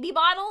 like, a baby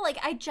bottle? Like,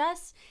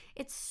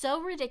 it's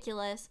so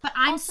ridiculous. But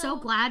I'm so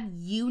glad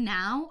you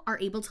now are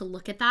able to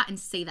look at that and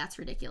say that's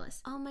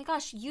ridiculous. Oh my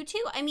gosh, you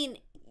too. I mean,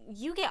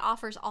 you get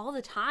offers all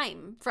the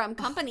time from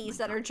companies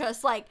that are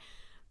just, like,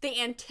 the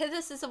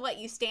antithesis of what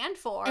you stand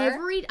for.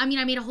 I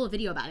made a whole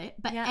video about it,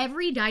 but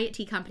every diet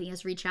tea company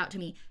has reached out to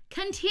me,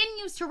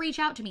 continues to reach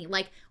out to me.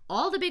 Like,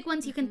 all the big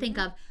ones you can think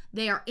of,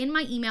 they are in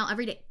my email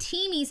every day.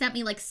 Teamy sent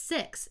me, like,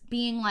 6,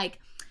 being like,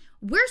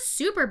 we're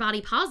super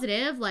body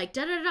positive, like,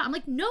 da-da-da-da. I'm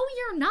like, no,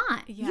 you're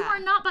not. Yeah. You are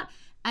not. But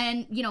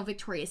and, you know,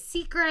 Victoria's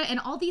Secret and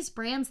all these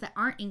brands that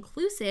aren't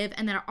inclusive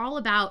and that are all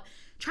about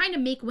trying to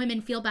make women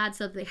feel bad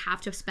so that they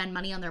have to spend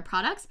money on their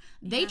products.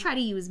 They try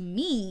to use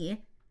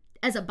me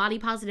as a body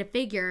positive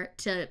figure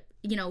to,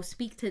 you know,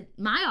 speak to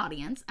my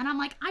audience. And I'm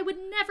like, I would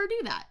never do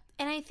that.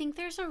 And I think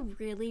there's a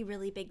really,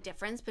 really big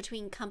difference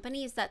between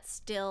companies that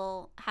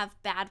still have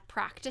bad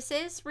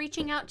practices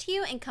reaching out to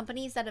you and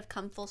companies that have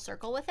come full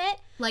circle with it.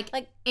 Like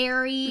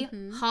Aerie,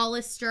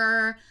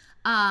 Hollister,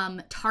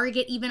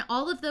 Target, even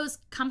all of those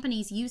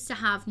companies used to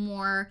have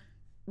more,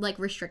 like,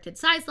 restricted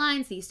size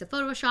lines. They used to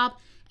Photoshop.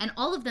 And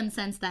all of them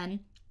since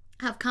then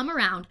have come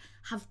around,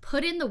 have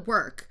put in the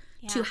work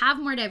to have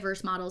more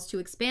diverse models, to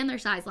expand their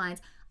size lines.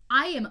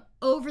 I am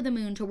over the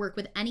moon to work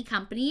with any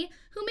company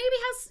who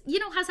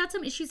maybe has had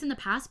some issues in the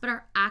past, but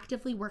are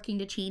actively working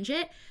to change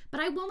it. But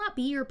I will not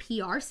be your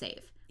PR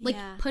save. Like,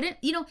 put it,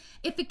 you know,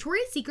 if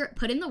Victoria's Secret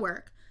put in the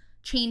work,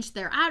 changed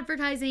their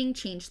advertising,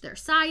 changed their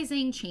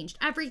sizing, changed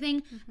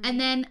everything, and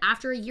then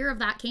after a year of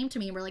that came to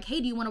me and were like, hey,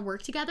 do you want to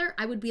work together?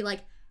 I would be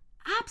like,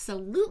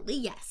 absolutely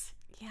yes.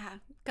 Yeah,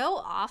 go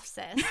off,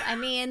 sis. I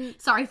mean,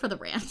 sorry for the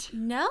rant.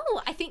 No,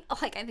 I think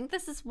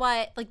this is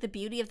what, like, the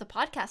beauty of the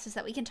podcast is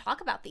that we can talk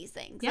about these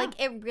things. Yeah.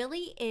 Like, it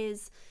really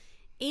is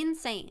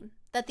insane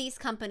that these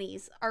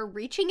companies are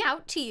reaching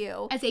out to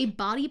you as a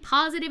body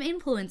positive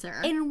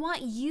influencer and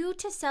want you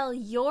to sell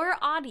your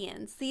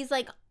audience these,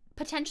 like,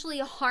 potentially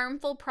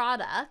harmful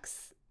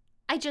products.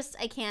 I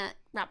can't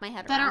wrap my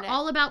head around it. That are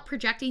all about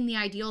projecting the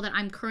ideal that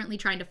I'm currently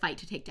trying to fight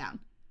to take down.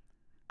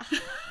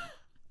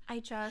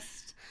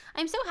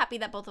 I'm so happy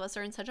that both of us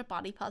are in such a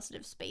body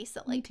positive space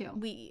that, like,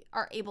 we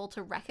are able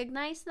to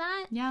recognize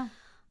that. Yeah.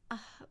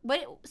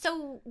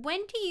 So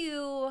when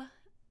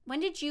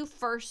did you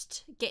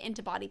first get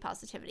into body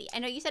positivity? I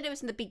know you said it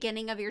was in the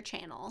beginning of your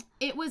channel.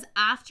 It was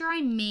after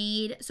I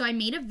made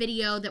a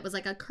video that was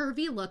like a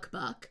curvy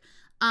lookbook.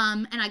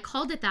 And I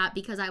called it that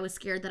because I was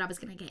scared that I was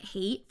going to get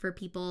hate for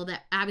people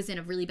that I was in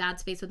a really bad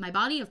space with my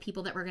body, of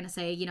people that were going to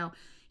say, you know,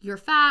 you're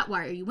fat.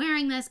 Why are you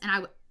wearing this?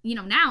 And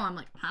now I'm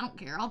like, I don't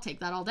care. I'll take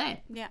that all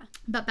day. Yeah.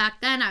 But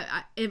back then,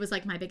 it was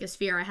like my biggest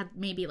fear. I had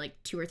maybe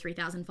like 2,000 or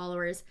 3,000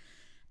 followers.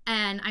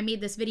 And I made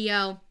this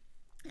video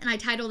and I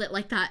titled it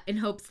like that in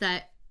hopes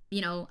that, you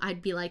know,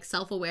 I'd be like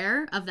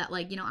self-aware of that,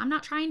 like, you know, I'm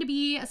not trying to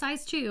be a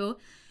size 2.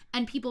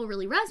 And people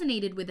really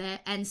resonated with it.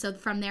 And so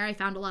from there, I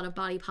found a lot of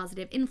body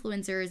positive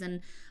influencers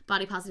and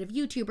body positive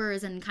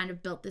YouTubers and kind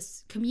of built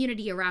this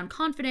community around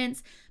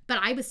confidence. But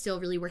I was still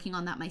really working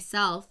on that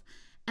myself.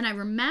 And I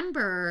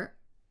remember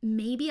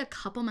maybe a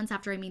couple months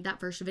after I made that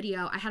first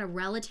video, I had a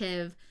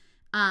relative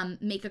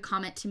make a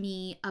comment to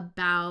me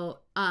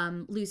about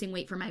losing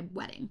weight for my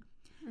wedding.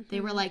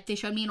 They were like, they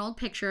showed me an old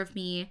picture of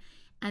me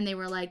and they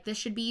were like, this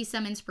should be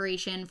some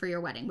inspiration for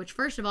your wedding, which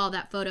first of all,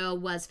 that photo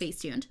was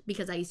facetuned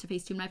because I used to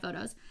facetune my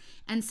photos.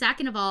 And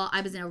second of all,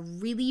 I was in a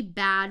really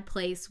bad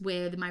place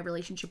with my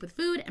relationship with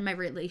food and my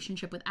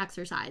relationship with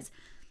exercise.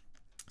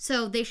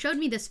 So they showed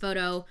me this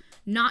photo,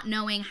 not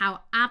knowing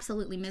how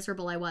absolutely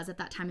miserable I was at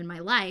that time in my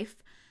life,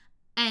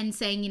 and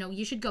saying, you know,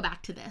 you should go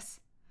back to this.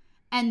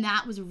 And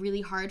that was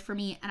really hard for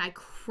me. And I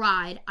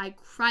cried. I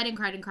cried and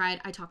cried and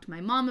cried. I talked to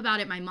my mom about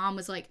it. My mom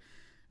was like,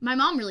 my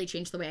mom really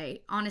changed the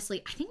way,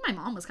 honestly, I think my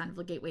mom was kind of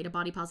the gateway to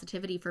body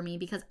positivity for me,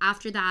 because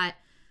after that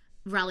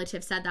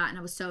relative said that and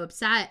I was so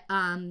upset,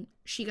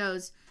 she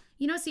goes,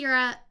 you know,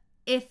 Sierra,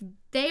 if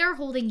they are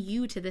holding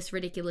you to this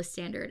ridiculous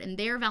standard and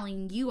they're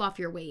valuing you off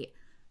your weight,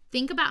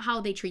 think about how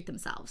they treat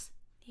themselves.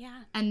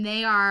 Yeah. And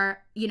they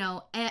are, you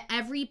know,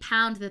 every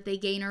pound that they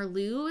gain or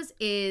lose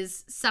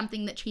is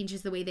something that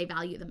changes the way they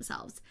value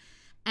themselves.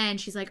 And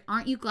she's like,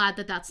 aren't you glad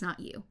that that's not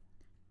you?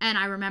 And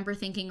I remember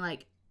thinking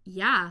like,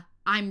 yeah,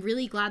 I'm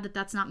really glad that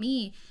that's not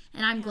me.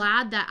 And I'm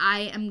glad that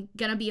I am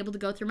going to be able to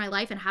go through my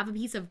life and have a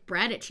piece of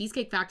bread at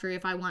Cheesecake Factory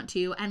if I want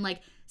to, and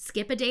like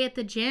skip a day at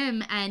the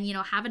gym and, you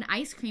know, have an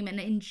ice cream and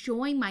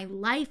enjoy my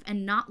life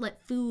and not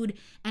let food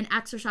and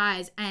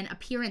exercise and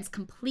appearance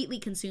completely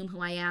consume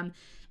who I am.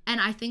 And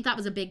I think that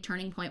was a big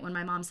turning point when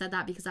my mom said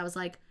that, because I was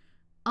like,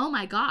 oh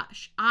my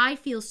gosh, I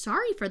feel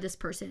sorry for this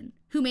person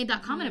who made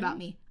that comment about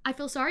me. I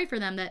feel sorry for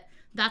them that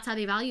that's how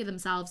they value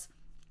themselves.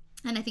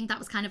 And I think that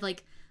was kind of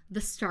like the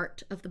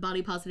start of the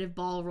body positive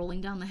ball rolling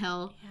down the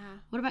hill. Yeah.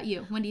 What about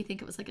you? When do you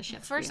think it was like a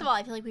shift? First of all,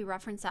 I feel like we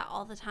reference that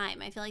all the time.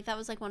 I feel like that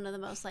was like one of the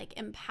most like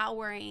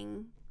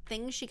empowering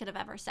things she could have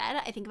ever said.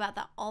 I think about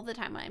that all the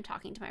time when I'm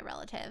talking to my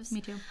relatives.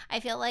 Me too. I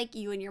feel like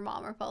you and your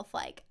mom are both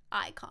like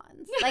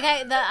icons.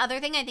 Like the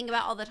other thing I think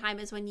about all the time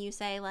is when you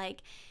say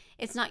like,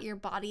 it's not your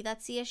body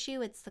that's the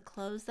issue, it's the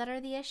clothes that are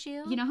the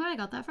issue. You know who I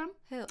got that from?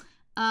 Who?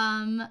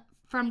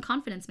 From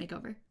Confidence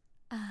Makeover.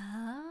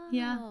 Oh.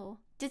 Yeah.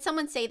 Did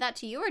someone say that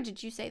to you, or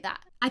did you say that?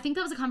 I think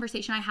that was a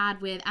conversation I had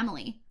with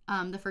Emily,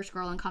 the first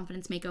girl in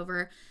Confidence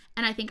Makeover.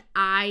 And I think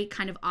I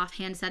kind of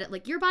offhand said it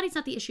like, your body's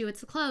not the issue, it's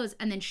the clothes.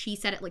 And then she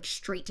said it like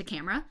straight to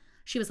camera.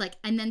 She was like,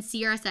 and then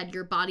Sierra said,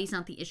 your body's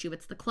not the issue,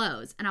 it's the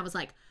clothes. And I was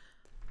like,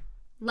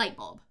 light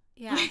bulb.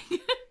 Yeah.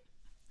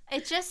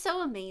 It's just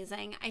so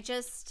amazing. I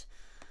just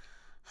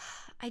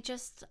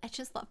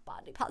love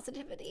body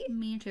positivity.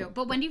 Me too.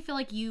 But when do you feel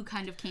like you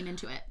kind of came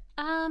into it?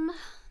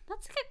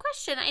 That's a good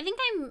question.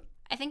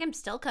 I think I'm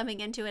still coming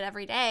into it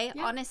every day,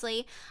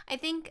 honestly. I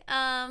think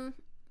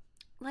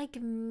like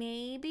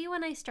maybe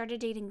when I started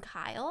dating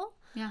Kyle.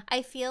 Yeah.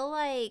 I feel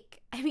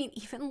like, I mean,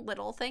 even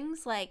little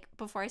things, like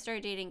before I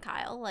started dating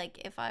Kyle, like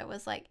if I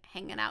was like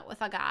hanging out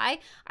with a guy,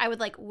 I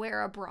would like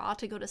wear a bra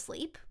to go to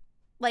sleep.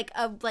 Like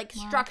a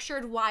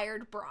structured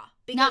wired bra.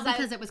 Not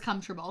because it was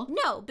comfortable.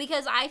 No,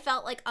 because I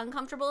felt like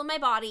uncomfortable in my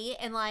body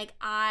and like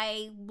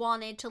I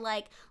wanted to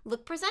like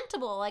look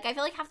presentable. Like I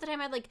feel like half the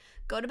time I'd like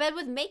go to bed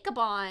with makeup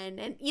on,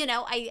 and you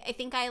know, I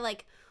think I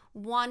like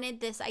wanted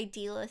this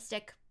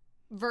idealistic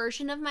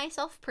version of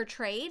myself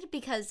portrayed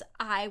because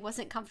I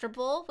wasn't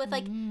comfortable with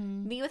like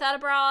me without a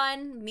bra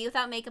on, me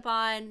without makeup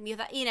on, me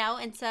without, you know.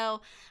 And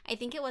so I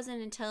think it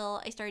wasn't until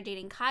I started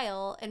dating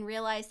Kyle and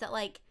realized that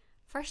like,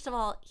 first of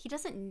all, he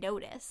doesn't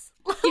notice.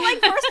 Like,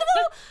 first of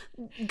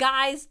all,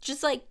 guys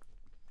just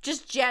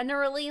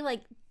generally,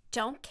 like,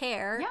 don't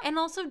care. Yeah. And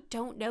also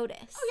don't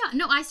notice. Oh, yeah.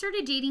 No, I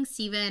started dating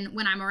Steven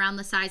when I'm around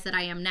the size that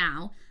I am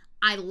now.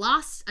 I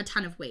lost a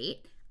ton of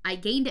weight. I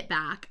gained it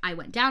back. I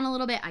went down a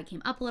little bit. I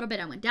came up a little bit.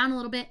 I went down a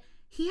little bit.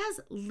 He has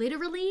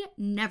literally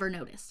never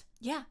noticed.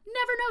 Yeah.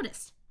 Never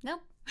noticed.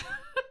 Nope.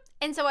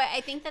 And so I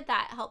think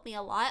that helped me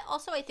a lot.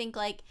 Also, I think,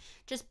 like,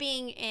 just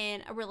being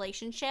in a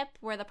relationship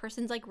where the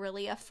person's, like,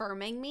 really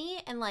affirming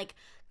me and, like,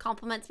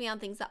 compliments me on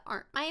things that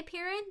aren't my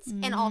appearance.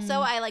 And also,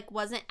 I, like,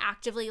 wasn't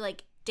actively,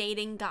 like,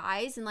 dating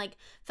guys and, like,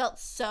 felt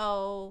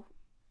so,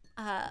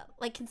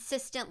 like,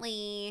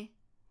 consistently,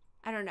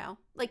 I don't know,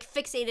 like,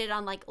 fixated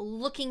on, like,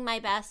 looking my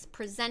best,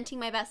 presenting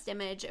my best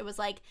image. It was,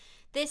 like,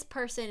 this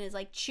person is,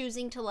 like,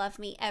 choosing to love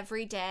me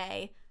every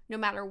day, no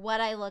matter what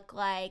I look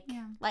like,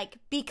 like,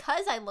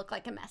 because I look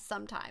like a mess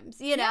sometimes,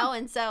 you know?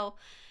 And so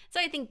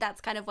I think that's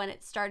kind of when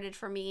it started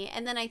for me.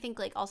 And then I think,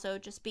 like, also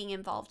just being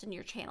involved in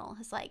your channel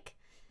has, like,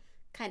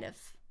 kind of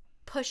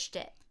pushed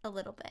it a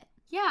little bit.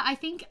 Yeah, I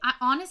think,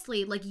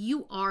 honestly, like,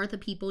 you are the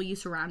people you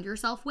surround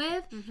yourself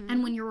with.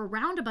 And when you're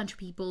around a bunch of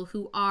people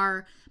who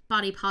are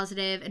body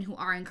positive and who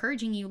are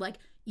encouraging you, like,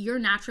 you're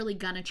naturally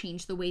gonna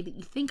change the way that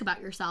you think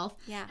about yourself.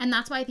 Yeah. And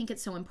that's why I think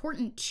it's so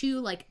important to,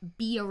 like,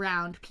 be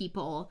around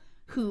people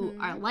who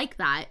are like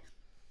that.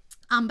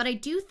 But I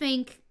do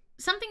think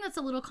something that's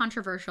a little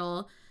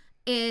controversial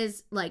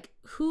is, like,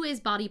 who is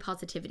body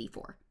positivity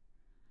for?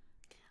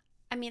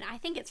 I mean, I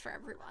think it's for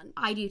everyone.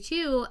 I do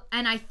too.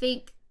 And I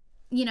think,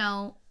 you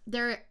know,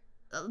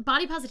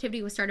 body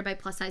positivity was started by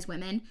plus size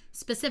women,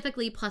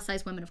 specifically plus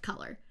size women of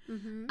color.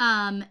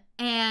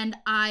 And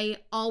I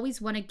always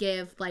want to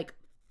give, like,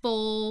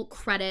 full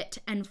credit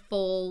and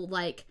full,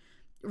 like,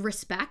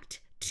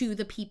 respect to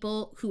the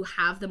people who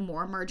have the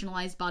more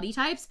marginalized body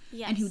types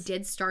and who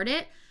did start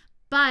it.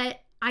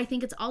 But I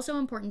think it's also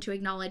important to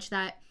acknowledge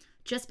that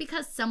just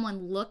because someone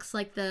looks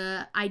like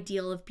the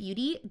ideal of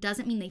beauty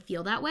doesn't mean they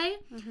feel that way.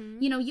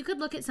 You know, you could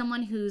look at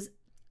someone who's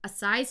a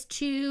size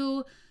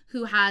 2,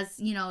 who has,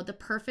 you know, the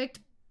perfect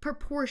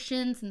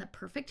proportions and the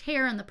perfect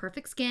hair and the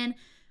perfect skin,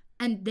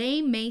 and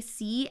they may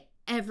see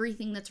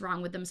everything that's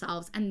wrong with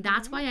themselves. And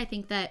that's why I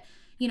think that,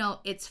 you know,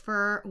 it's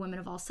for women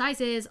of all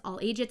sizes, all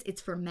ages.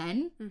 It's for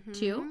men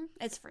too.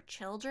 It's for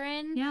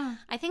children. Yeah.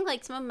 I think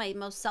like some of my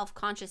most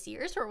self-conscious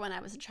years were when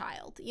I was a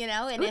child, you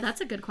know? And that's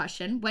a good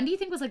question. When do you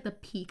think was like the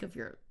peak of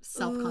your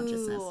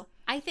self-consciousness?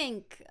 I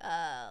think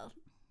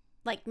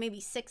like maybe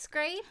 6th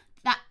grade.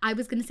 That I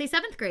was going to say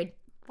 7th grade.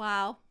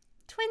 Wow.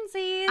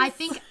 Twinsies. I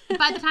think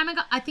by the time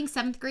I think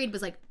 7th grade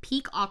was like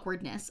peak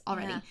awkwardness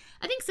already. Yeah.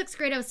 I think 6th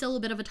grade I was still a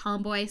bit of a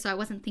tomboy, so I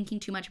wasn't thinking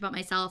too much about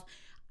myself.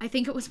 I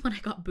think it was when I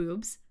got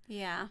boobs.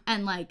 Yeah.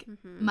 And like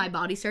my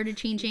body started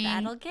changing.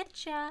 That'll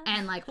get ya.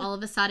 And like all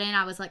of a sudden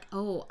I was like,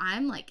 oh,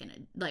 I'm like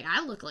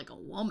I look like a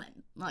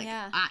woman. Like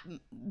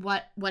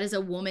what is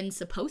a woman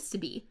supposed to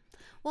be?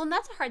 Well, and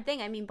that's a hard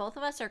thing. I mean, both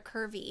of us are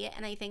curvy,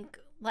 and I think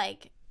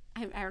like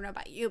I don't know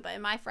about you, but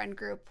in my friend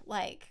group,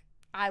 like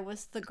I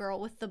was the girl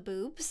with the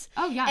boobs.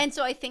 Oh, yeah. And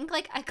so I think,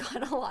 like, I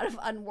got a lot of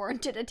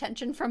unwarranted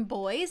attention from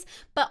boys,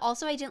 but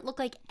also I didn't look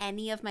like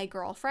any of my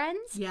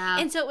girlfriends. Yeah.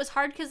 And so it was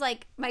hard because,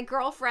 like, my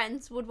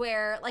girlfriends would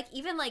wear, like,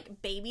 even,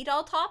 like, baby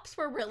doll tops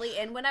were really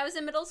in when I was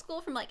in middle school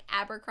from, like,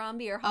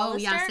 Abercrombie or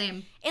Hollister. Oh, yeah,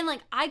 same. And,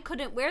 like, I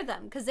couldn't wear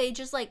them because they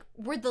just, like,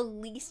 were the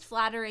least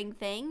flattering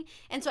thing.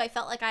 And so I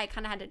felt like I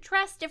kind of had to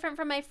dress different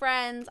from my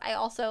friends. I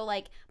also,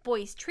 like,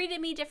 boys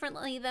treated me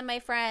differently than my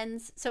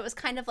friends. So it was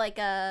kind of like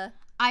a...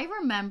 I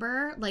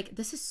remember, like,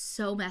 this is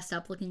so messed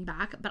up looking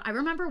back, but I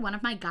remember one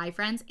of my guy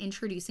friends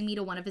introducing me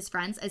to one of his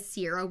friends as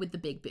Sierra with the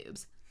big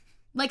boobs.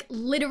 Like,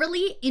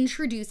 literally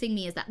introducing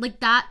me as that.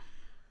 Like, that,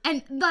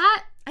 and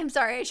that... I'm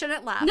sorry, I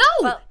shouldn't laugh.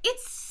 No!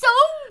 It's so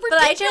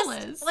ridiculous! But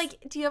I just,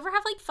 like, do you ever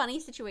have, like, funny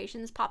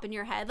situations pop in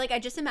your head? Like, I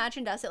just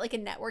imagined us at, like, a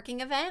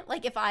networking event.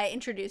 Like, if I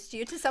introduced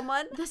you to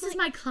someone. This is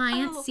my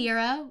client,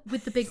 Sierra,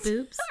 with the big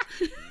boobs.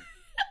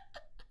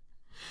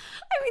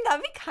 I mean,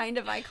 that'd be kind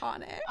of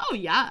iconic. Oh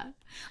yeah,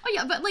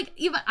 but like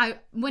even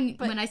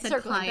when I said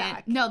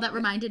client, no, that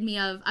reminded me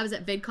of I was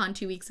at VidCon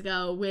 2 weeks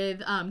ago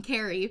with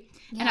Carrie,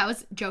 and I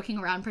was joking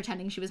around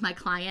pretending she was my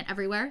client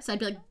everywhere. So I'd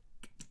be like,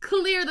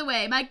 clear the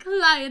way, my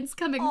client's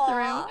coming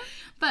through.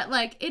 But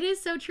like it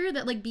is so true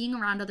that like being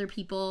around other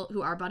people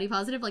who are body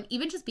positive, like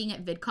even just being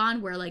at VidCon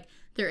where like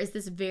there is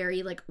this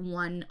very like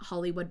one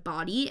Hollywood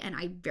body, and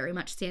I very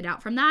much stand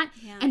out from that.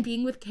 Yeah. And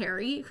being with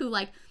Carrie, who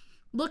like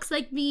looks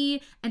like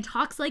me and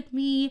talks like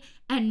me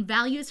and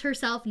values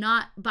herself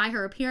not by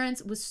her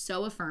appearance, was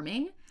so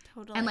affirming.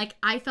 Totally. And like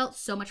I felt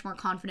so much more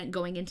confident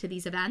going into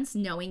these events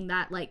knowing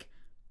that like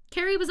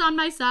Carrie was on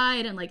my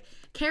side and like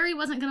Carrie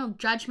wasn't gonna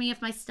judge me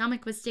if my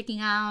stomach was sticking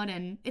out,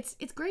 and it's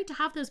great to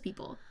have those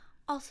people.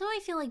 Also,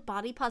 I feel like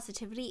body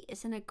positivity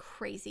isn't a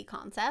crazy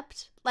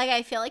concept. Like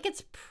I feel like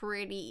it's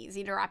pretty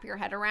easy to wrap your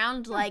head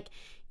around. Like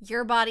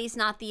your body's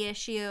not the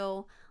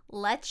issue.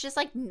 Let's just,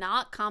 like,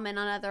 not comment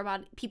on other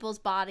people's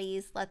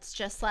bodies. Let's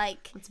just,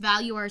 like... Let's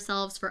value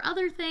ourselves for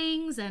other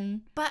things,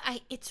 and... But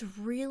it's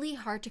really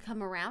hard to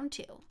come around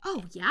to.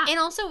 Oh, yeah. And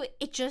also,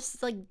 it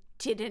just, like,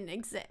 didn't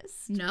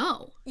exist.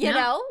 No. You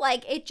know?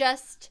 Like, it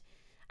just...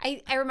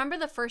 I remember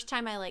the first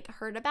time I, like,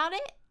 heard about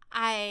it,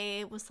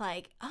 I was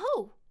like,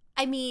 oh,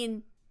 I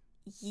mean,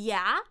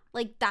 yeah,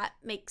 like, that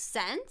makes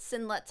sense,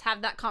 and let's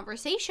have that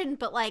conversation,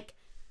 but, like,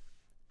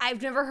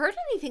 I've never heard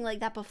anything like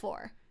that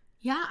before.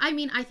 Yeah, I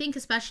mean, I think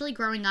especially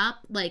growing up,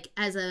 like,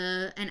 as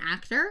an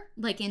actor,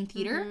 like, in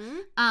theater,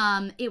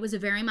 it was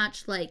very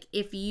much, like,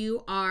 if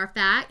you are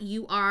fat,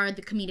 you are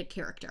the comedic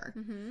character.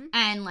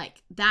 And,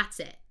 like,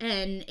 that's it.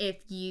 And if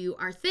you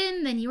are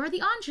thin, then you are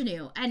the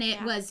ingenue. And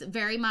it was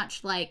very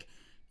much, like,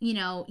 you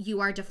know,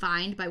 you are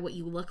defined by what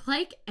you look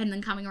like. And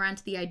then coming around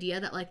to the idea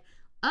that, like,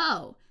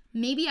 oh,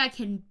 maybe I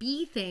can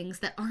be things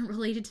that aren't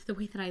related to the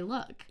way that I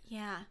look.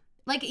 Yeah.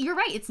 Like, you're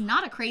right. It's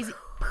not a crazy...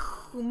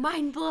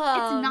 Mind blown.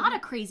 It's not a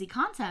crazy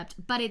concept,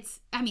 but it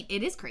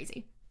is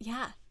crazy.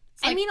 Yeah.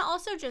 Like, I mean,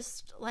 also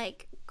just,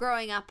 like,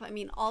 growing up, I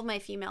mean, all my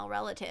female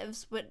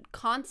relatives would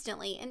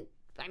constantly, and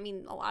I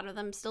mean, a lot of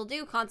them still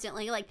do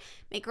constantly, like,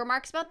 make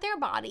remarks about their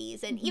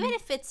bodies. And even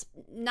if it's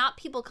not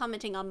people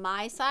commenting on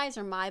my size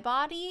or my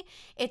body,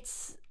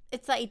 it's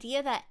the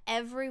idea that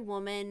every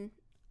woman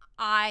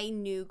I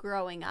knew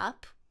growing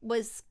up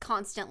was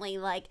constantly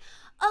like,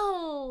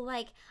 oh,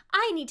 like,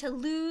 I need to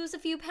lose a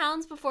few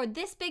pounds before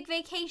this big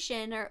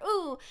vacation, or,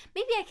 ooh,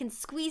 maybe I can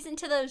squeeze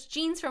into those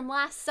jeans from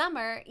last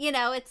summer. You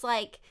know, it's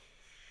like,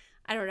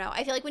 I don't know.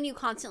 I feel like when you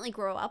constantly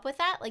grow up with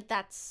that, like,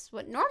 that's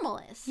what normal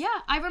is. Yeah,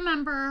 I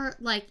remember,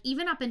 like,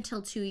 even up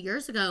until 2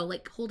 years ago,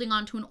 like, holding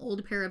on to an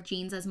old pair of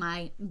jeans as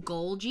my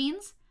goal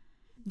jeans.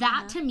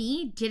 That, to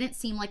me, didn't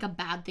seem like a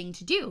bad thing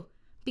to do.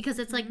 Because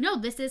it's like, no,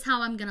 this is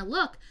how I'm gonna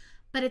look.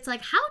 But it's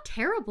like, how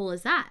terrible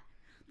is that?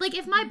 Like,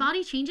 if my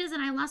body changes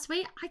and I lost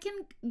weight, I can,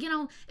 you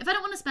know, if I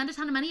don't want to spend a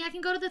ton of money, I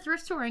can go to the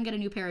thrift store and get a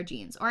new pair of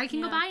jeans. Or I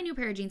can go buy a new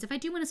pair of jeans if I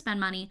do want to spend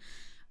money.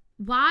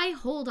 why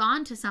hold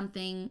on to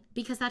something?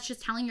 Because that's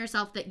just telling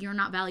yourself that you're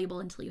not valuable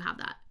until you have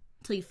that,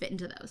 until you fit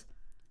into those.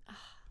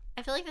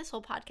 I feel like this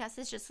whole podcast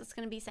is just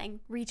going to be saying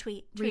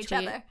retweet to each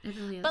other. It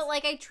really is. But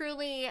like, I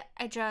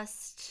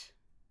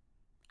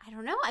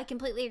don't know. I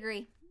completely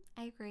agree.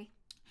 I agree.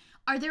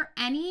 Are there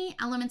any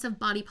elements of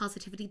body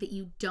positivity that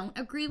you don't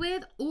agree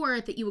with,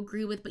 or that you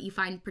agree with but you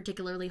find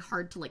particularly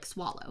hard to like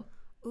swallow?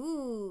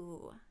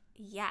 Ooh,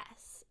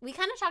 yes. We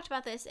kind of talked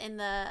about this in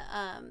the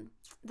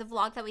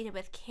vlog that we did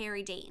with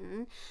Carrie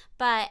Dayton,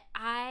 but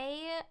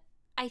I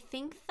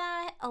think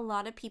that a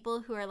lot of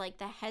people who are like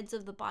the heads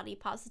of the body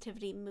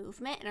positivity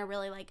movement and are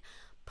really like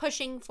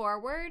pushing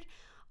forward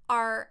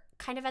are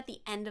kind of at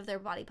the end of their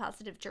body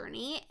positive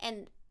journey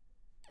and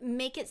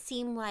make it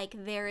seem like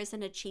there is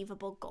an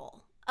achievable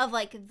goal. Of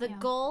like, the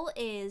goal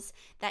is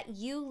that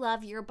you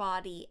love your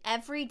body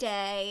every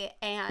day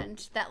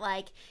and that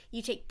like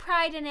you take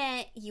pride in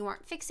it, you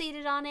aren't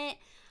fixated on it.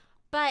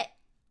 But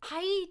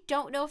I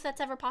don't know if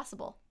that's ever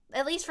possible,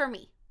 at least for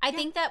me. I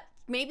think that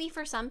maybe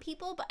for some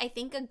people, but I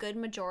think a good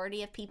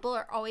majority of people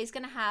are always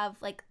going to have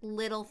like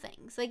little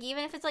things. Like,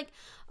 even if it's like,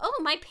 oh,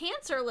 my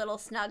pants are a little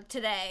snug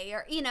today,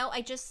 or, you know,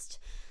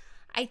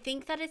 I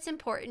think that it's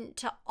important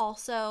to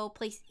also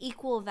place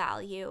equal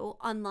value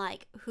on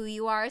like who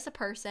you are as a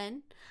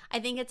person. I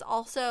think it's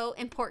also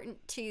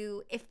important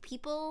to, if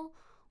people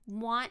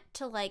want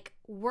to like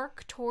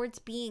work towards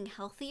being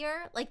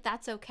healthier, like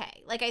that's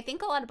okay. Like, I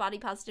think a lot of body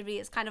positivity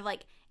is kind of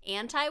like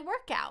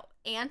anti-workout,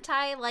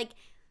 like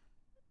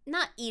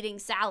not eating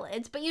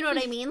salads, but you know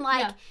what I mean?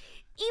 Like,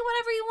 eat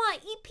whatever you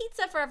want, eat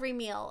pizza for every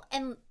meal.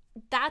 And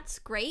that's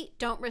great.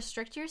 Don't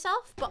restrict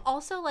yourself, but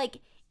also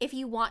like, if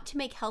you want to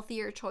make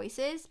healthier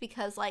choices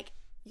because like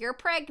you're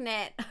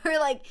pregnant or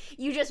like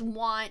you just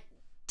want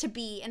to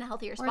be in a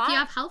healthier spot. Or if you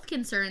have health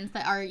concerns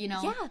that are, you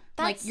know,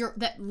 like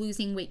that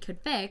losing weight could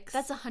fix.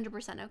 That's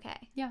 100% okay.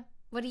 Yeah.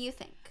 What do you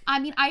think? I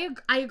mean, I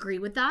agree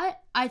with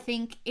that. I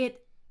think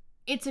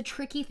it's a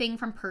tricky thing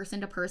from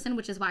person to person,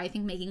 which is why I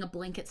think making a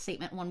blanket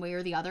statement one way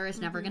or the other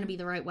is never going to be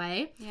the right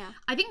way. Yeah.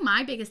 I think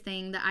my biggest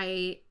thing that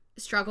I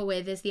struggle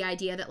with is the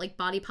idea that like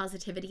body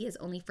positivity is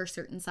only for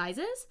certain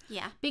sizes.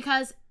 Yeah.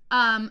 Because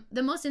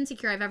the most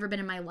insecure I've ever been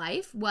in my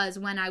life was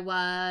when I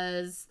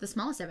was the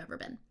smallest I've ever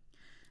been.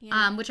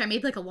 Yeah. Which I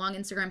made like a long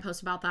Instagram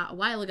post about that a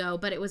while ago,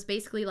 but it was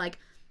basically like,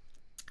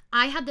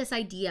 I had this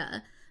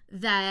idea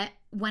that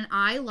when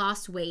I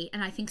lost weight,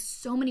 and I think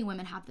so many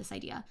women have this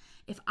idea,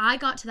 if I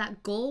got to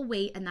that goal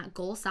weight and that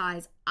goal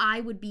size,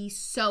 I would be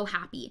so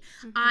happy.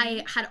 Mm-hmm.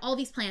 I had all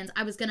these plans.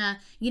 I was gonna,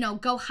 you know,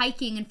 go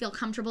hiking and feel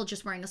comfortable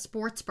just wearing a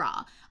sports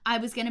bra. I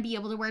was gonna be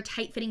able to wear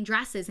tight-fitting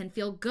dresses and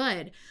feel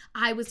good.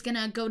 I was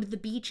gonna go to the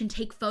beach and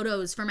take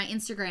photos for my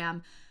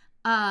Instagram.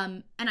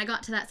 And I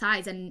got to that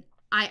size, and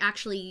I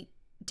actually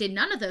did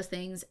none of those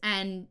things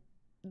and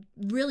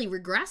really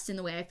regressed in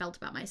the way I felt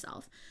about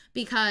myself,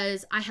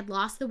 because I had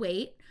lost the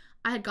weight.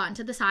 I had gotten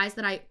to the size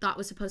that I thought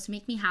was supposed to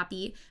make me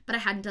happy, but I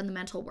hadn't done the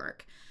mental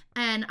work.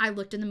 And I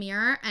looked in the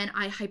mirror and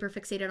I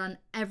hyperfixated on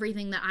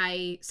everything that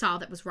I saw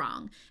that was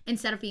wrong.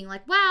 Instead of being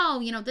like, wow,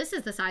 you know, this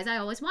is the size I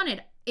always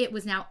wanted. It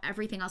was now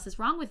everything else is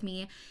wrong with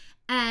me.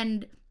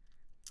 And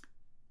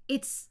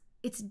it's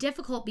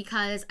difficult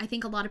because I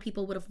think a lot of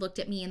people would have looked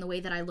at me in the way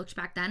that I looked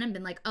back then and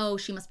been like, oh,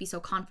 she must be so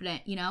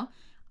confident, you know?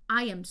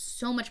 I am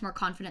so much more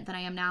confident than I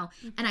am now.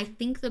 Mm-hmm. And I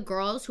think the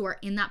girls who are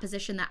in that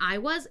position that I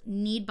was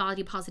need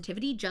body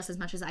positivity just as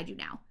much as I do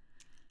now.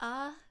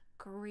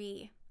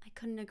 Agree. I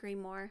couldn't agree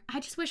more. I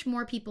just wish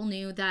more people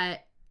knew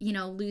that, you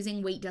know,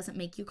 losing weight doesn't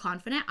make you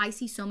confident. I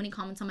see so many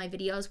comments on my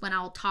videos when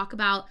I'll talk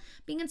about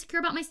being insecure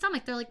about my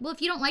stomach. They're like, well,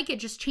 if you don't like it,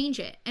 just change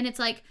it. And it's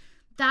like,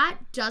 that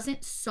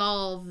doesn't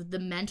solve the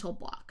mental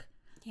block.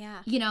 Yeah.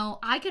 You know,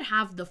 I could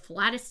have the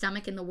flattest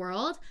stomach in the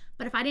world,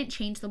 but if I didn't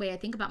change the way I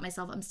think about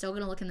myself, I'm still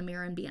going to look in the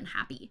mirror and be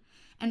unhappy.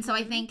 And so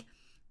I think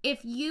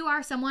if you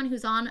are someone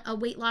who's on a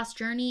weight loss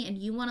journey and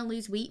you want to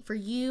lose weight, for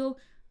you,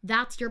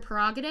 that's your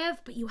prerogative,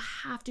 but you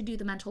have to do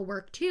the mental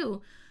work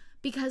too,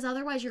 because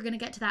otherwise you're going to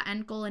get to that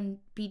end goal and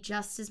be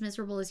just as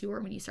miserable as you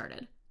were when you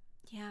started.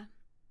 Yeah.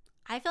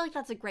 I feel like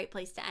that's a great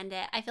place to end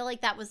it. I feel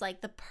like that was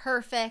like the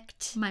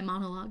perfect my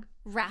monologue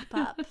wrap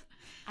up.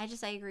 I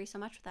agree so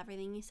much with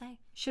everything you say.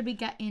 Should we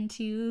get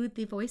into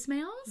the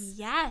voicemails?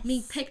 Yes.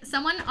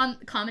 Someone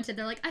commented,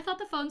 they're like, I thought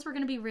the phones were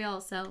going to be real,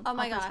 so oh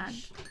my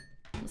gosh.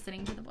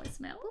 Listening to the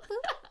voicemail.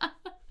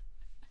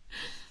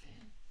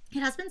 It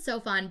has been so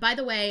fun. By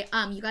the way,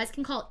 you guys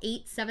can call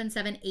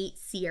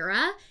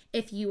 8778-SIERRA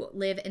if you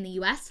live in the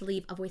US to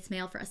leave a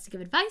voicemail for us to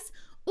give advice.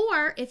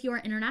 Or if you are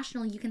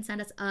international, you can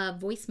send us a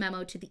voice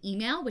memo to the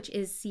email, which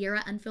is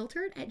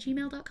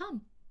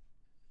sierraunfiltered@gmail.com.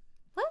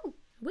 Woo!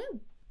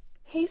 Woo!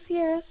 Hey,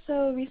 Sierra.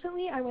 So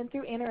recently I went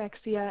through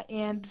anorexia,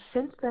 and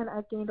since then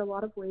I've gained a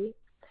lot of weight.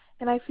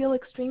 And I feel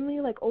extremely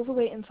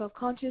overweight and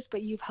self-conscious,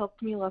 but you've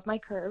helped me love my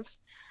curves.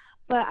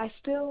 But I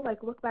still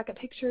look back at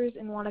pictures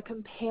and want to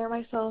compare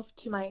myself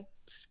to my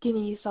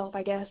skinny self,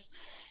 I guess.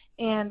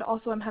 And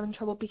also I'm having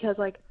trouble because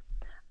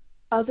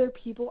other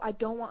people, I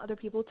don't want other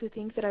people to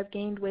think that I've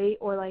gained weight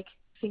or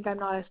think I'm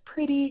not as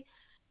pretty.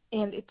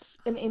 and it's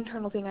an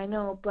internal thing, I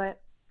know,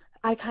 but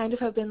I kind of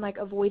have been like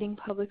avoiding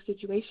public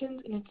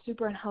situations, and it's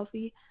super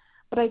unhealthy.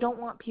 But I don't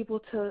want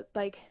people to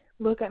like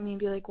look at me and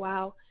be like,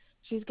 wow,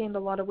 she's gained a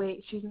lot of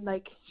weight. She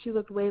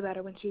looked way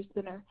better when she was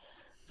thinner.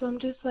 So I'm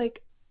just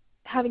like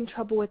having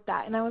trouble with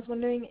that, and I was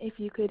wondering if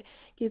you could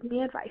give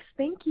me advice.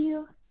 Thank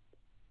you.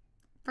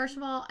 First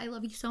of all, I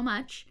love you so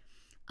much.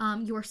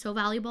 You are so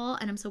valuable,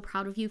 and I'm so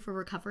proud of you for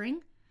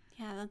recovering.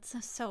 Yeah, that's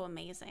so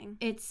amazing.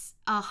 It's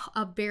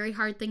a very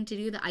hard thing to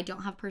do that I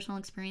don't have personal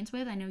experience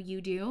with. I know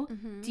you do.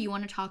 Mm-hmm. Do you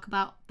want to talk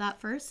about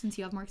that first, since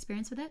you have more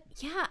experience with it?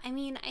 Yeah,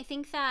 I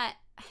think that,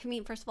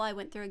 first of all, I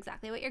went through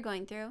exactly what you're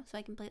going through, so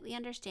I completely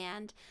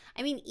understand.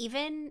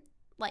 Even,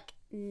 like,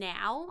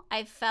 now,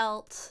 I've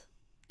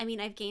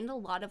gained a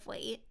lot of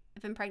weight.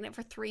 I've been pregnant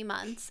for 3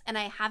 months, and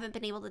I haven't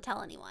been able to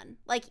tell anyone.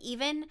 Like,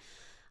 even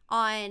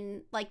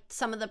on, like,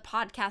 some of the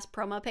podcast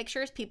promo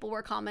pictures, people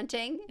were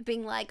commenting,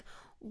 being like,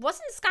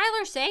 wasn't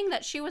Skylar saying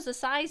that she was a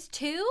size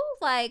 2?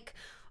 Like,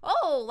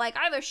 oh, like,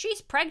 either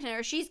she's pregnant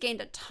or she's gained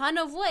a ton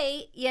of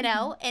weight, you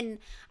know? Mm-hmm. And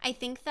I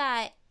think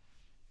that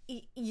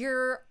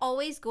you're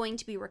always going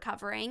to be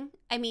recovering.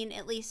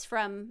 At least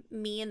from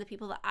me and the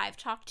people that I've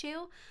talked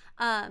to,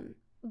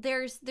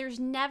 there's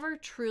never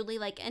truly,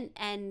 like, an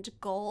end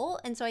goal.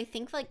 And so I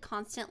think, like,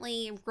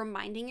 constantly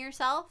reminding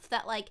yourself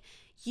that, like,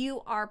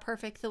 you are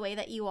perfect the way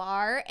that you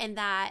are, and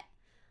that,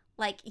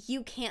 like,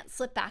 you can't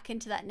slip back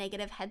into that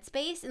negative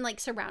headspace, and, like,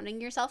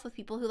 surrounding yourself with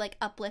people who, like,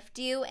 uplift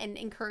you and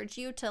encourage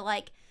you to,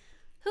 like,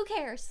 who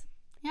cares?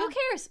 Yeah. Who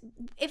cares?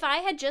 If I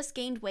had just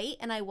gained weight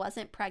and I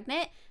wasn't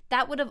pregnant,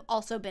 that would have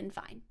also been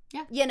fine.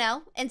 Yeah. You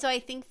know? And so I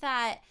think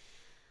that,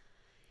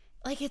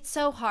 like, it's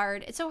so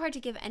hard. It's so hard to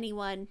give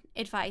anyone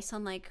advice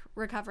on, like,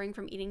 recovering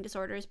from eating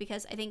disorders,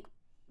 because I think,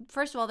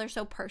 first of all, they're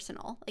so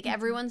personal. Like, mm-hmm.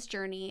 everyone's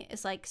journey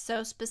is, like,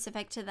 so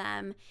specific to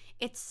them.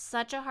 It's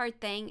such a hard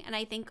thing, and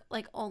I think,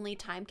 like, only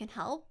time can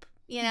help,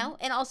 you know?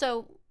 Mm-hmm. And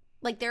also,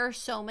 like, there are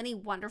so many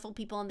wonderful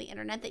people on the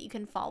internet that you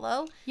can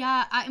follow.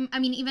 Yeah,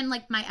 even,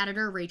 like, my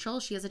editor, Rachel,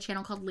 she has a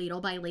channel called Ladle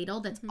by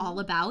Ladle that's mm-hmm. all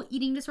about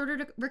eating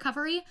disorder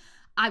recovery.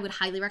 I would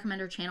highly recommend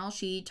her channel.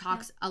 She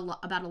talks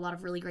about a lot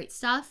of really great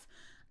stuff.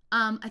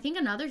 I think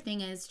another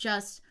thing is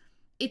just,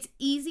 it's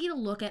easy to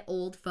look at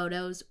old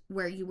photos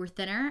where you were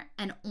thinner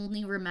and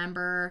only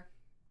remember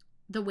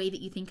the way that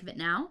you think of it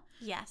now.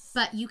 Yes.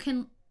 But you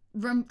can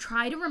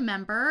try to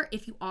remember,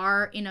 if you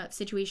are in a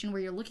situation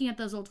where you're looking at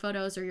those old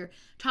photos, or you're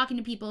talking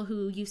to people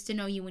who used to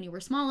know you when you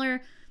were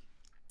smaller,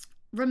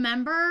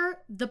 remember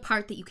the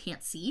part that you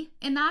can't see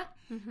in that.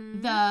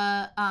 Mm-hmm.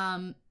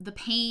 The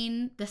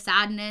pain, the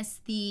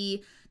sadness,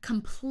 the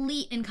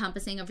complete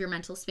encompassing of your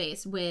mental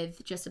space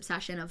with just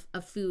obsession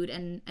of food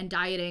and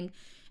dieting.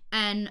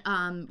 And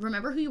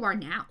remember who you are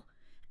now,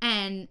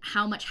 and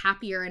how much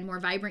happier and more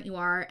vibrant you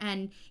are.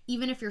 And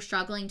even if you're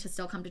struggling to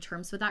still come to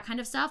terms with that kind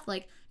of stuff,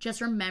 like,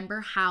 just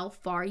remember how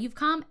far you've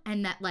come,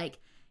 and that, like,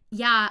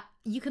 yeah,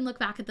 you can look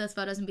back at those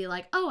photos and be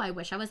like, oh, I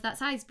wish I was that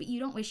size, but you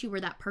don't wish you were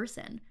that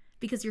person,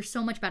 because you're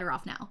so much better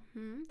off now.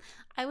 Mm-hmm.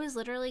 I was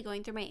literally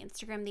going through my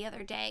Instagram the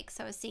other day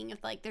because I was seeing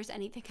if, like, there's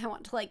anything I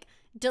want to, like,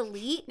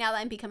 delete now that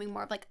I'm becoming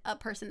more of, like, a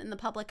person in the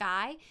public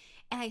eye.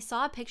 And I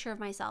saw a picture of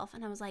myself,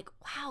 and I was like,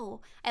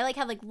 wow. I, like,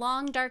 had, like,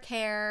 long dark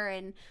hair,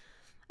 and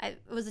it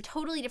was a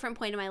totally different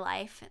point in my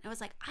life. And I was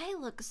like, I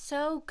look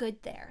so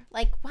good there.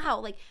 Like,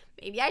 wow, like,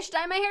 maybe I should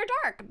dye my hair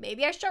dark.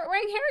 Maybe I should start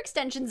wearing hair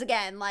extensions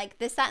again. Like,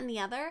 this, that, and the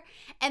other.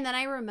 And then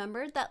I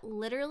remembered that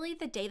literally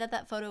the day that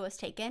that photo was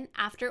taken,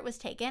 after it was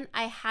taken,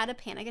 I had a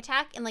panic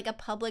attack in, like, a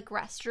public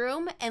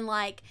restroom. And,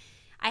 like,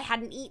 I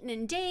hadn't eaten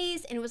in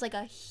days. And it was, like,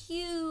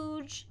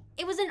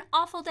 it was an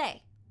awful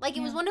day. Like,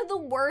 it was one of the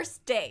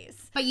worst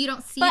days. But you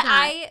don't see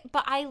that.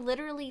 But I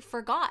literally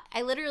forgot.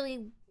 I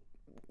literally,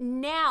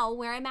 now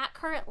where I'm at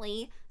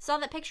currently, saw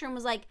that picture and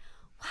was like,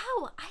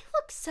 wow, I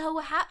look so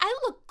happy. I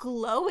look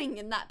glowing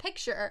in that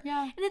picture.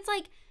 Yeah. And it's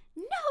like,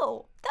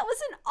 no, that was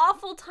an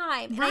awful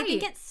time. Right. And I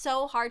think it's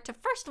so hard to,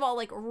 first of all,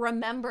 like,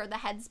 remember the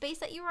headspace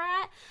that you were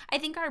at. I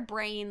think our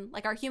brain,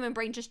 like, our human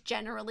brain just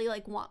generally,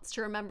 like, wants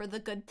to remember the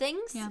good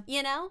things,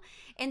 you know?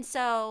 And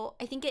so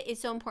I think it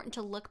is so important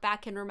to look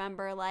back and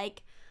remember,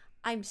 like,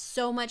 I'm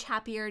so much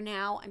happier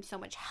now. I'm so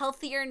much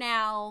healthier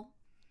now.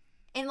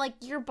 And, like,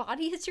 your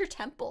body is your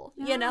temple,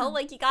 you know?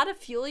 Like, you gotta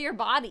fuel your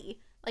body.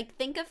 Like,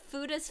 think of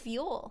food as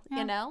fuel,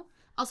 you know?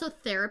 Also,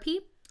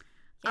 therapy.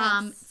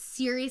 Yes.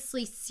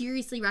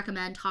 Seriously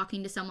recommend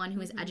talking to someone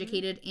who is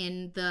educated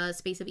in the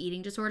space of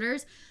eating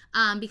disorders.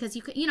 Because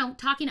you know,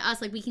 talking to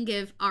us, like, we can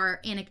give our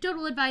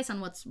anecdotal advice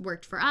on what's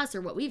worked for us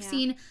or what we've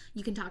seen.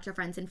 You can talk to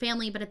friends and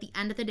family, but at the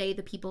end of the day,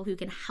 the people who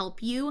can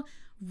help you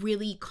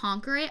really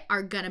conquer it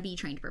are gonna be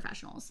trained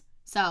professionals.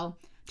 So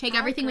take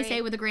everything we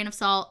say with a grain of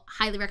salt.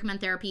 Highly recommend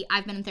therapy.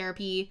 I've been in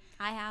therapy.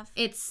 I have.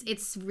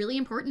 It's really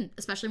important,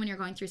 especially when you're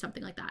going through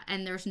something like that,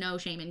 and there's no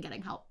shame in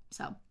getting help.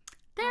 So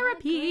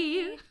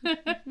therapy.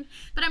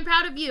 But I'm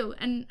proud of you,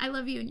 and I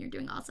love you, and you're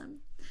doing awesome.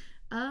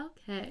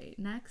 Okay,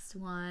 next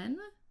one.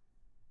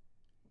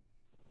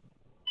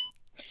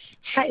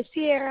 Hi,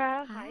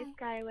 Sierra. Hi, Hi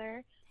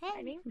Skylar. Hey.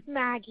 My name's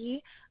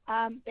Maggie.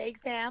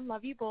 Big fan.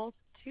 Love you both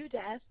to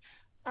death.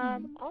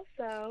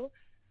 Also,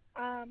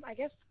 I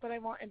guess what I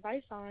want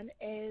advice on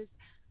is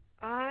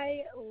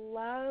I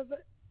love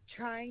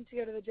trying to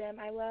go to the gym.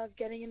 I love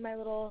getting in my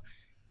little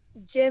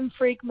gym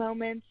freak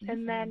moments,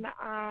 and then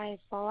I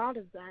fall out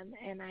of them,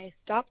 and I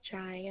stop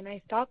trying, and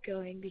I stop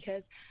going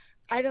because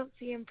I don't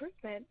see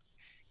improvements.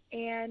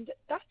 And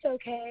that's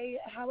okay.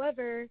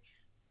 However,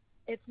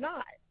 it's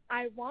not.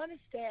 I want to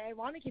stay. I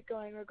want to keep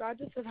going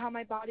regardless of how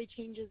my body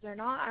changes or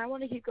not. I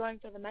want to keep going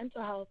for the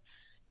mental health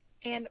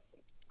and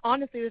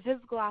honestly the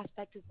physical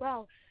aspect as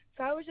well.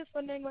 So I was just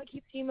wondering what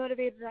keeps you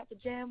motivated at the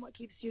gym, what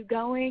keeps you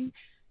going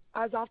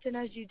as often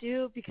as you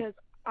do, because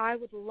I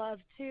would love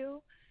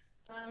to.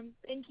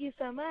 Thank you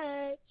so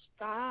much.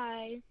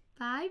 Bye.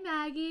 Bye,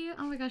 Maggie.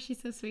 Oh my gosh,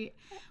 she's so sweet.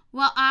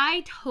 Well,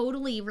 I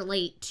totally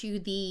relate to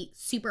the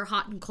super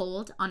hot and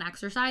cold on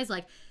exercise,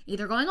 like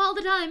either going all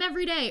the time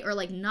every day or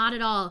like not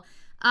at all.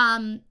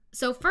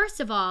 So first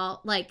of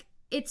all, like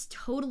it's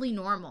totally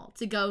normal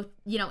to go,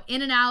 you know,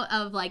 in and out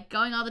of like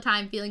going all the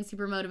time, feeling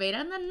super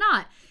motivated and then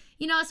not,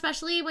 you know,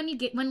 especially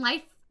when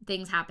life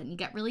things happen, you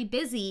get really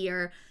busy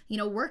or, you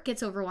know, work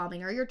gets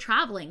overwhelming or you're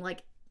traveling,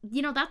 like,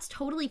 you know, that's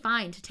totally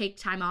fine to take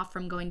time off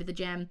from going to the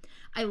gym.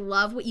 I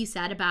love what you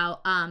said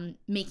about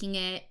making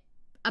it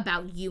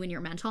about you and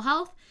your mental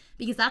health,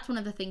 because that's one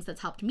of the things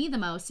that's helped me the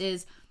most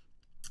is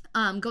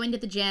going to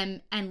the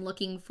gym and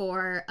looking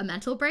for a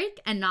mental break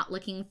and not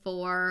looking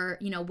for,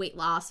 you know, weight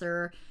loss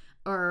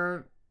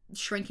or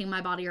shrinking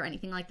my body or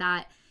anything like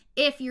that.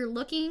 If you're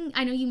looking,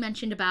 I know you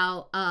mentioned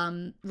about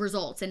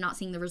results and not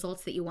seeing the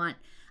results that you want.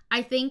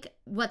 I think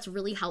what's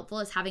really helpful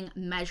is having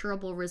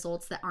measurable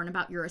results that aren't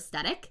about your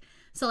aesthetic.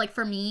 So like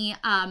for me,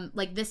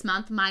 like this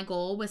month, my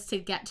goal was to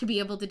get to be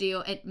able to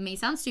do, it may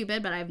sound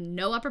stupid, but I have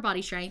no upper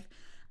body strength,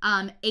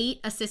 8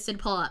 assisted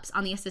pull-ups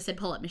on the assisted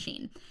pull-up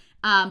machine.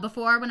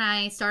 Before when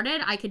I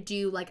started, I could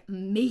do like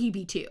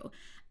maybe 2.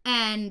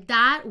 And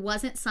that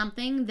wasn't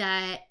something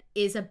that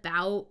is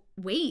about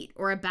weight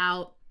or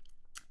about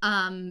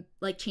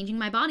like changing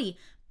my body.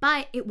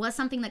 But it was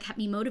something that kept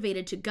me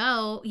motivated to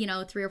go, you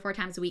know, 3 or 4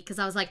 times a week because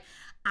I was like,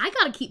 I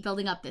got to keep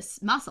building up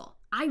this muscle.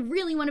 I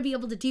really want to be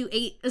able to do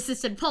 8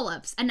 assisted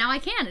pull-ups, and now I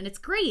can, and it's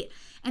great.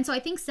 And so I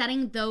think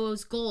setting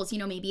those goals, you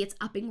know, maybe it's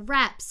upping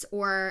reps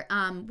or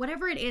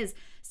whatever it is,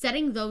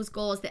 setting those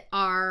goals that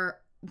are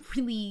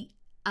really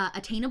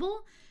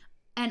attainable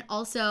and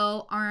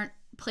also aren't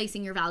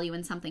placing your value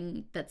in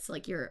something that's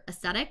like your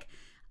aesthetic.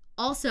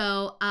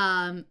 Also,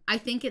 I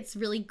think it's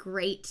really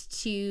great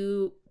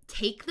to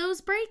take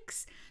those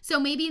breaks. So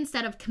maybe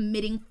instead of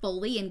committing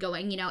fully and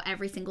going, you know,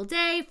 every single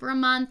day for a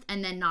month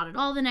and then not at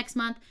all the next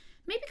month,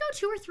 maybe go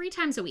 2 or 3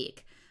 times a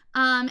week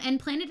and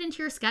plan it into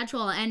your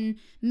schedule and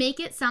make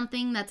it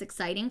something that's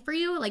exciting for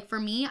you. Like for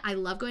me, I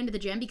love going to the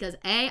gym because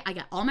A, I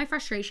get all my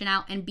frustration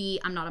out, and B,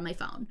 I'm not on my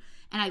phone.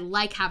 And I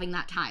like having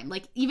that time.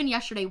 Like even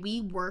yesterday,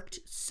 we worked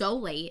so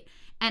late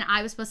and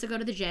I was supposed to go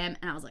to the gym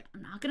and I was like,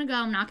 I'm not going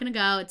to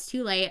go. It's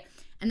too late.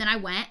 And then I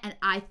went and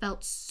I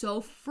felt so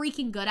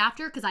freaking good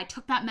after because I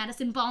took that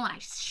medicine ball and I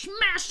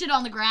smashed it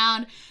on the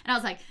ground and I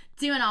was like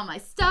doing all my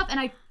stuff and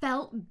I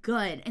felt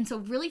good. And so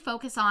really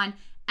focus on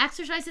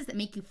exercises that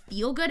make you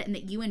feel good and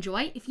that you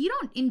enjoy. If you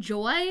don't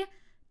enjoy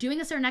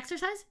doing a certain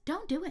exercise,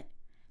 don't do it.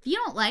 If you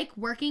don't like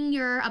working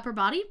your upper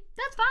body,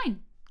 that's fine.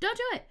 Don't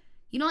do it.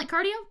 You don't like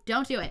cardio?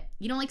 Don't do it.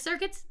 You don't like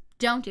circuits?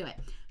 Don't do it.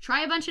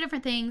 Try a bunch of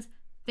different things,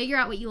 figure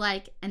out what you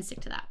like, and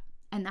stick to that.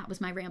 And that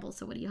was my ramble,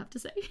 so what do you have to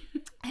say?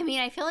 I mean,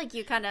 I feel like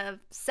you kind of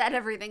said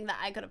everything that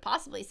I could have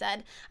possibly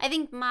said. I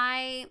think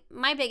my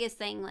biggest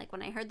thing, like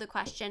when I heard the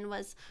question,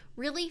 was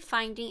really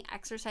finding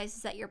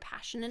exercises that you're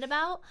passionate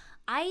about.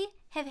 I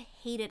have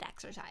hated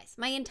exercise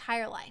my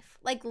entire life.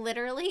 Like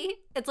literally,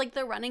 it's like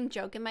the running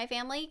joke in my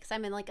family, because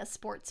I'm in like a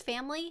sports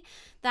family,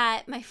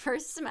 that my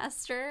first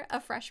semester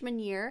of freshman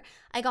year,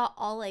 I got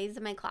all A's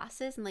in my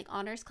classes and like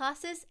honors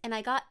classes, and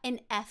I got an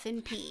F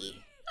in PE.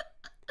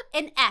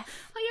 An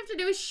F. All you have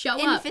to do is show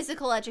in up.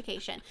 Physical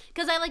education.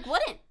 Because I like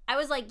wouldn't. I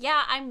was like,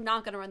 yeah, I'm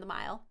not going to run the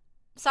mile.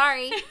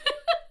 Sorry.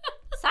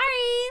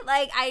 Sorry.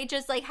 Like I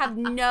just like have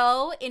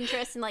no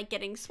interest in like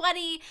getting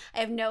sweaty. I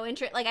have no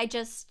interest. Like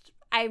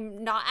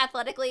I'm not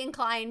athletically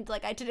inclined.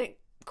 Like I didn't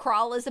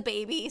crawl as a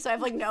baby. So I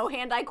have like no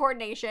hand-eye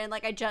coordination.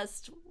 Like I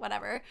just,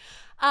 whatever.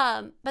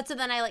 But so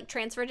then I like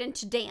transferred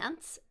into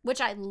dance, which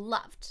I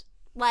loved.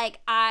 Like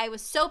I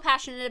was so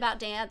passionate about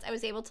dance. I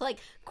was able to like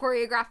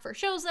choreograph for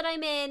shows that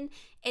I'm in.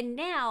 And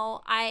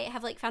now I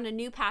have like found a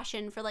new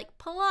passion for like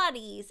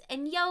Pilates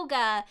and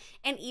yoga.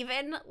 And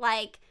even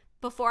like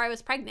before I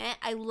was pregnant,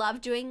 I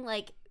loved doing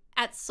like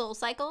at Soul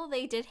Cycle,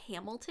 they did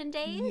Hamilton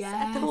days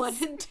at the one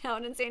in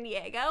town in San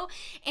Diego.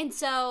 And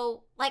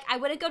so like I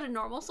wouldn't go to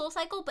normal Soul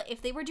Cycle, but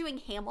if they were doing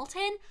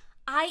Hamilton,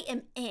 I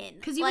am in.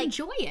 Because you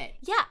enjoy it.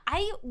 Yeah,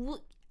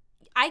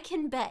 I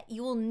can bet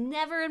you will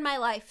never in my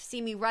life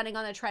see me running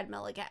on a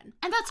treadmill again.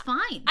 And that's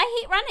fine.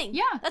 I hate running.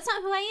 Yeah. That's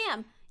not who I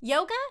am.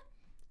 Yoga,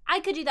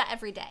 I could do that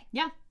every day.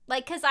 Yeah.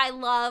 Like, because I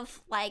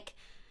love, like,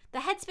 the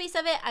headspace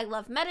of it. I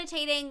love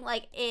meditating.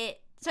 Like,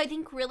 it So I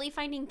think really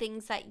finding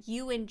things that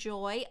you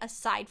enjoy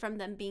aside from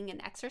them being an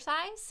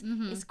exercise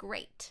is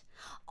great.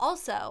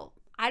 Also,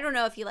 I don't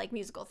know if you like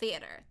musical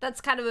theater.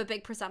 That's kind of a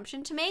big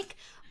presumption to make,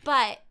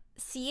 but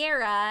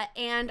Sierra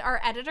and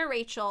our editor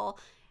Rachel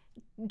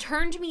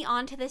turned me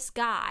on to this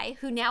guy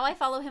who now I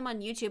follow him on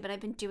YouTube, and I've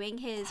been doing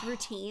his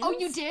routines. Oh,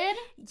 you did?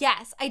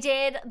 Yes, I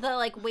did the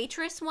like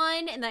waitress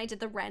one, and then I did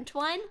the rent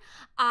one.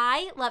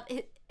 I love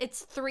it.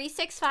 It's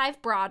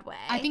 365 Broadway.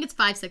 I think it's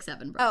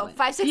 567 Broadway. Oh,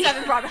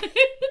 567 Broadway.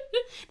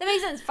 That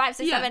makes sense.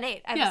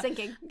 5678. I was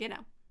thinking, you know.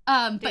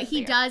 But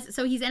he does,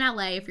 so he's in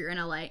LA if you're in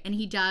LA, and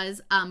he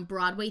does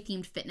Broadway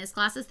themed fitness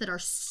classes that are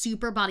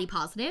super body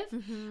positive.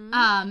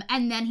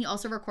 And then he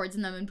also records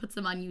them and puts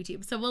them on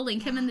YouTube. So we'll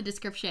link him in the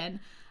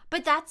description.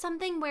 But that's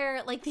something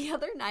where, like, the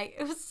other night,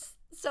 it was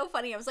so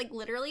funny. I was, like,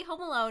 literally home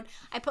alone.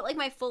 I put, like,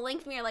 my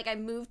full-length mirror, like, I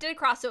moved it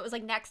across so it was,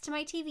 like, next to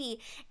my TV.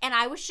 And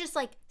I was just,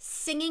 like,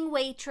 singing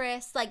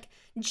Waitress, like,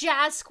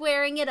 jazz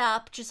squaring it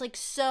up, just, like,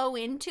 so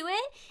into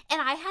it. And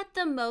I had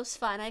the most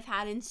fun I've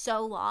had in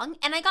so long.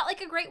 And I got,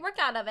 like, a great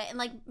workout of it and,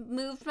 like,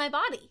 moved my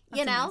body,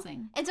 you know?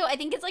 Amazing. And so I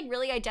think it's, like,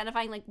 really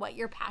identifying, like, what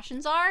your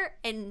passions are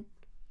and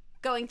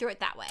going through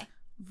it that way.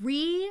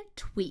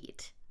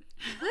 Retweet.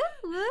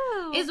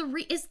 Woo. Is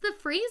the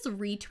phrase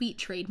retweet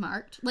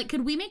trademarked? Like,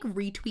 could we make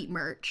retweet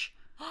merch?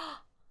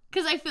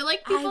 Because I feel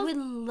like people... I would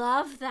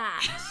love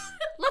that.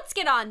 Let's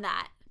get on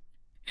that.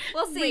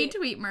 We'll see.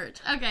 Retweet merch.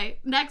 Okay,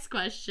 next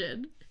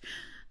question.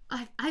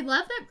 I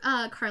love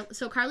that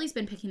Carly's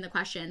been picking the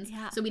questions,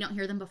 so we don't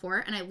hear them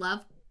before, and I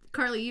love,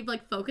 Carly, you've,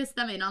 like, focused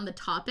them in on the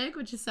topic,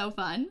 which is so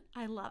fun.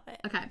 I love it.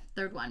 Okay,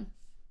 third one.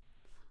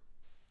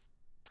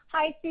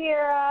 Hi,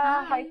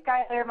 Sierra. Hi,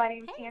 Skylar. My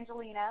name's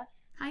Angelina.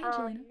 Hi,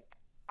 Angelina.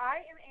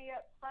 I am a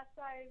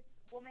plus-size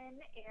woman,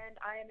 and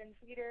I am in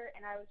theater,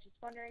 and I was just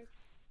wondering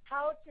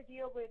how to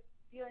deal with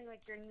feeling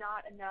like you're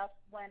not enough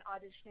when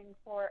auditioning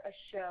for a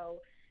show.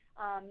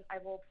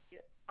 I will be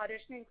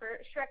auditioning for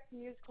Shrek the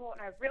Musical,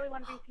 and I really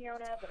want to be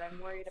Fiona, but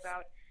I'm worried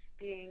about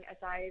being a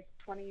size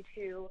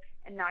 22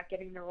 and not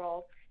getting the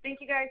role.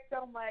 Thank you guys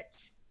so much.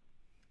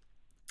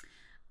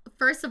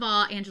 First of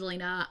all,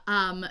 Angelina,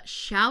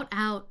 shout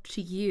out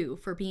to you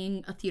for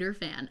being a theater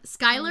fan.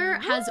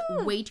 Skylar has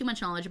way too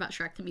much knowledge about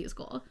Shrek the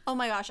Musical. Oh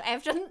my gosh, I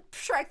have done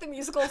Shrek the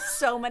Musical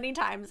so many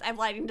times. I've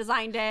lighting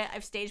designed it.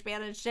 I've stage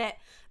managed it.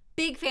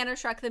 Big fan of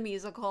Shrek the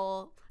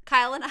Musical.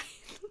 Kyle and I,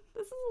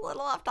 this is a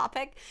little off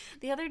topic.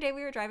 The other day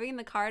we were driving in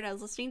the car and I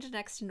was listening to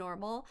Next to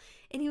Normal,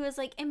 and he was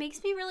like, it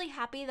makes me really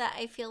happy that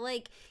I feel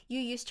like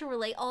you used to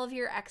relate all of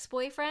your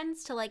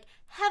ex-boyfriends to like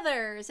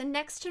Heathers and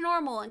Next to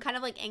Normal and kind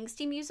of like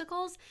angsty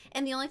musicals,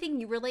 and the only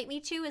thing you relate me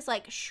to is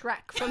like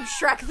Shrek from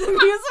Shrek the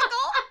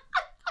Musical.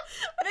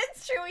 But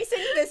it's true, we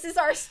sing This Is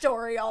Our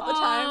Story all the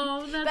time.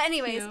 Oh, that's but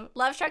anyways, cute.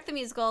 Love Shrek the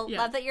Musical. Yeah.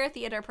 Love that you're a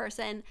theater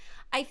person.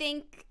 I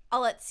think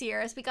I'll let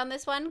Sierra speak on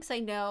this one because I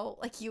know,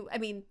 like, you, I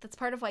mean, that's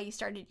part of why you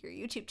started your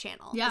YouTube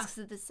channel. Yeah. Because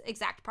of this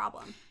exact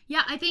problem.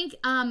 Yeah, I think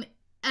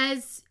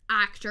as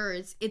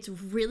actors, it's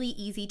really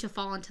easy to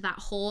fall into that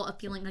hole of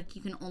feeling like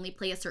you can only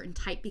play a certain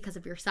type because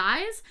of your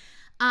size.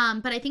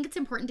 But I think it's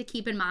important to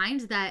keep in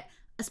mind that,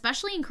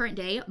 especially in current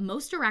day,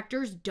 most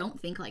directors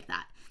don't think like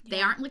that. Yeah.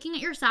 They aren't looking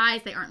at your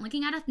size. They aren't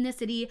looking at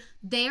ethnicity.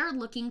 They are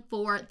looking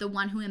for the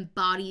one who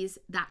embodies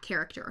that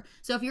character.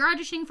 So if you're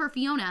auditioning for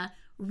Fiona,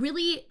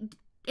 really,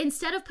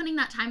 instead of putting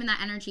that time and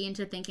that energy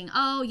into thinking,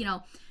 oh, you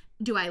know,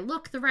 do I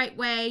look the right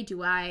way?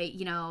 Do I,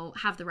 you know,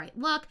 have the right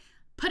look?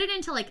 Put it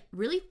into like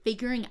really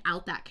figuring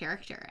out that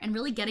character and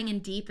really getting in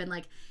deep and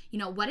like, you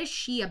know, what is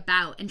she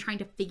about, and trying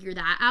to figure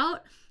that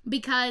out,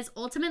 because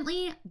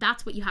ultimately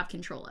that's what you have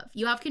control of.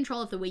 You have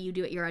control of the way you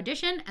do at your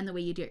audition and the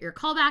way you do at your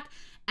callback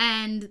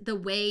and the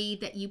way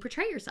that you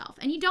portray yourself.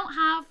 And you don't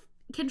have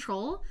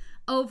control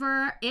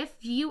over if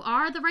you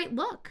are the right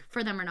look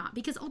for them or not,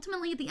 because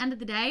ultimately at the end of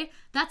the day,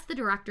 that's the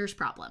director's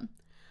problem.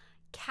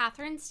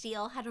 Catherine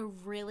Steele had a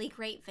really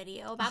great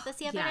video about this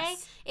the other day.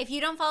 Yes. If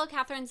you don't follow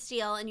Catherine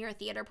Steele and you're a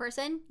theater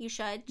person, you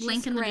should. She's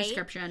Link in great. the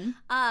description.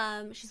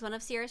 She's one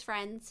of Sierra's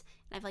friends,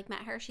 and I've like met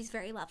her. She's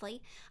very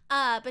lovely.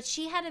 But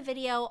she had a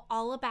video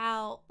all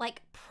about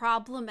like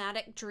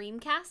problematic dream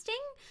casting.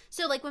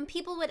 So like when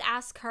people would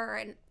ask her,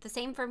 and the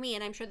same for me,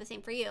 and I'm sure the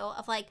same for you,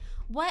 of like,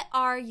 what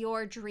are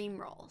your dream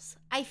roles?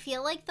 I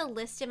feel like the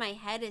list in my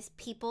head is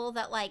people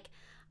that like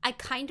I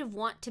kind of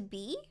want to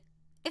be,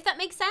 if that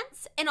makes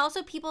sense. And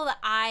also people that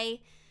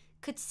I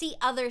could see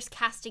others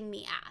casting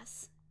me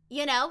as,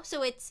 you know?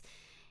 So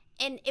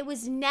it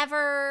was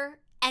never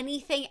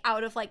anything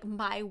out of like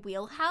my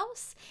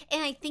wheelhouse.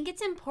 And I think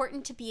it's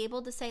important to be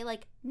able to say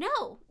like,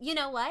 no, you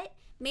know what?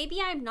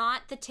 Maybe I'm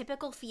not the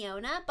typical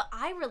Fiona, but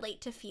I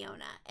relate to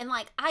Fiona. And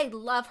like, I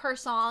love her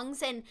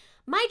songs, and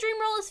my dream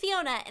role is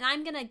Fiona, and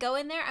I'm going to go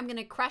in there, I'm going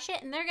to crush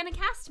it, and they're going to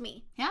cast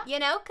me. Yeah. You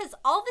know, because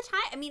all the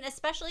time, I mean,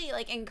 especially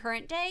like in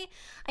current day,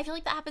 I feel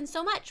like that happens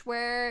so much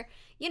where,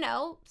 you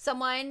know,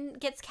 someone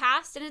gets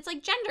cast and it's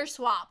like gender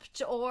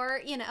swapped, or,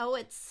 you know,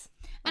 it's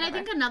whatever. And I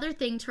think another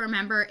thing to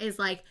remember is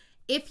like,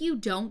 if you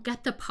don't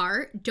get the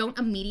part, don't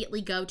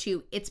immediately go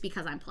to, it's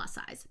because I'm plus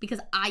size. Because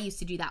I used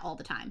to do that all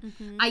the time.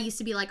 I used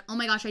to be like, oh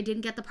my gosh, I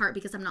didn't get the part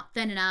because I'm not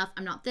thin enough,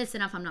 I'm not this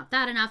enough, I'm not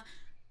that enough.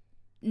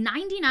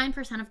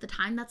 99% of the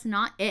time, that's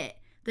not it.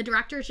 The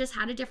directors just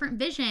had a different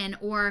vision,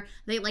 or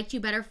they liked you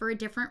better for a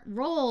different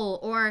role,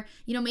 or,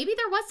 you know, maybe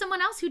there was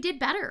someone else who did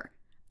better.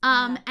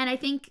 And I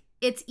think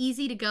it's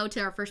easy to go to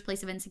our first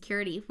place of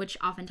insecurity, which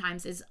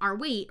oftentimes is our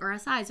weight or our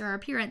size or our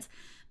appearance.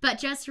 But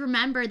just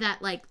remember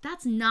that, like,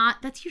 that's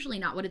usually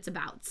not what it's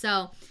about.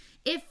 So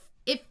if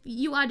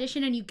you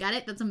audition and you get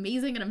it, that's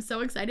amazing, and I'm so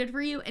excited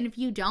for you. And if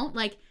you don't,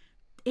 like,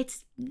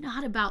 it's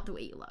not about the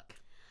way you look.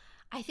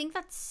 I think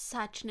that's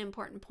such an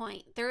important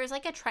point. There is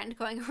like a trend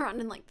going around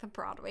in like the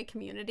Broadway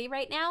community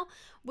right now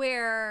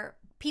where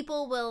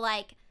people will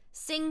like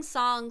sing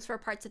songs for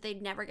parts that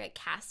they'd never get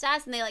cast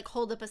as, and they like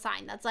hold up a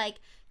sign that's like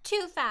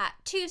too fat,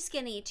 too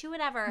skinny, too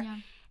whatever. Yeah.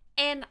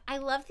 And I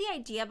love the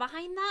idea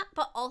behind that,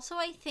 but also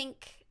I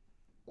think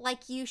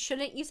like you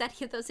shouldn't use any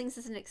of those things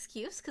as an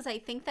excuse, because I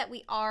think that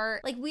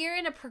we're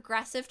in a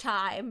progressive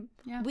time.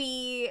 Yeah.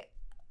 We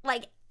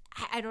like,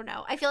 I don't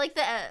know. I feel like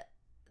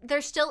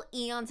there's still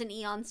eons and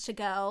eons to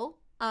go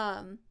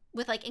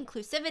with like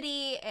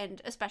inclusivity,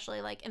 and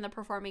especially like in the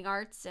performing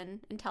arts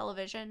and in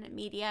television and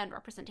media and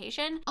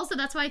representation. Also,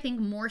 that's why I think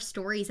more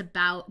stories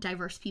about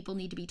diverse people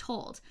need to be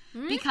told.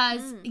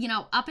 Because, you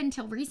know, up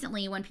until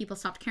recently when people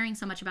stopped caring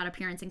so much about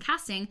appearance and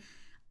casting,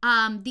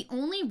 the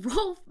only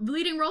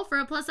leading role for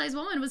a plus size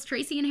woman was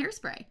Tracy in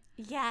Hairspray.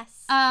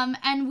 Yes.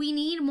 And we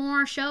need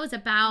more shows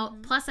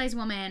about plus size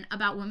women,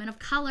 about women of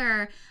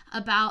color,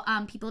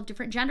 about people of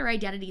different gender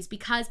identities,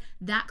 because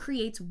that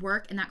creates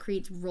work and that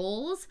creates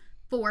roles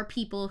for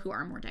people who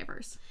are more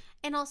diverse.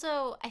 And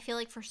also, I feel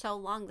like for so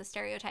long the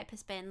stereotype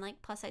has been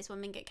like plus size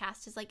women get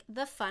cast as like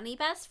the funny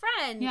best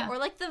friend, or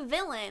like the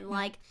villain,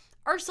 like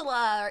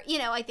Ursula, or, you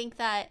know, I think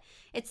that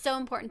it's so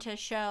important to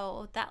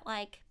show that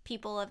like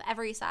people of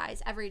every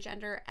size, every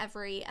gender,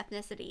 every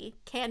ethnicity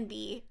can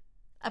be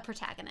a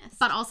protagonist.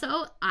 But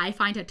also, I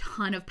find a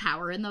ton of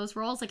power in those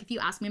roles. Like, if you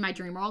ask me my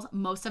dream roles,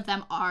 most of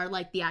them are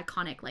like the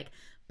iconic, like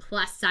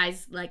plus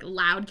size, like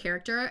loud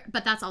character.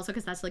 But that's also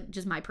because that's like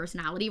just my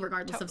personality,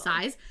 regardless of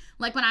size.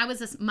 Like, when I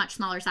was a much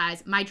smaller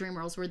size, my dream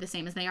roles were the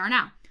same as they are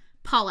now.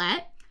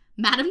 Paulette,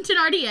 Madame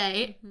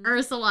Thénardier,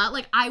 Ursula,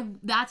 like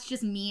that's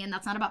just me, and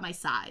that's not about my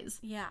size.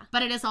 Yeah.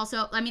 But it is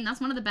also, I mean,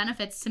 that's one of the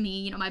benefits to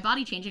me, you know, my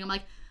body changing. I'm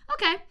like,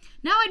 okay,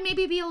 now I'd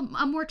maybe be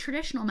a more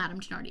traditional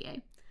Madame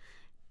Thénardier.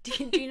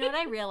 Do you know what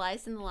I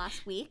realized in the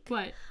last week?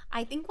 What?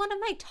 I think one of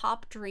my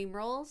top dream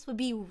roles would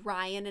be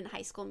Ryan in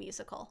High School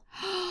Musical.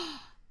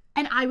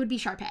 And I would be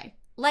Sharpay.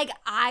 Like,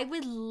 I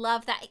would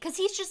love that, because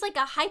he's just like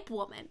a hype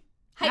woman.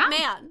 Hype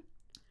man.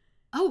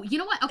 Oh, you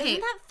know what? Okay.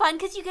 Isn't that fun?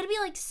 Because you get to be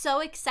like so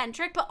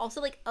eccentric, but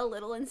also like a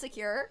little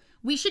insecure.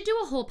 We should do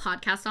a whole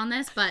podcast on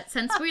this, but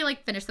since we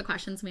like finished the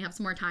questions and we have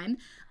some more time,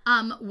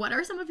 what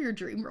are some of your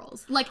dream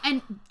roles? Like,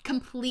 and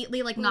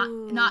completely like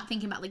not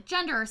thinking about like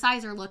gender or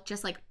size or look,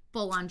 just like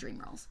full on dream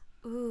roles.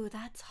 Ooh,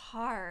 that's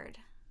hard.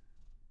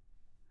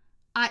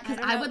 Because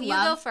I would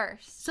love. You go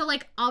first. So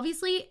like,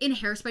 obviously in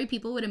Hairspray,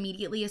 people would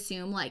immediately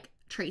assume like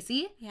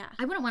Tracy. Yeah.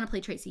 I wouldn't want to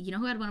play Tracy. You know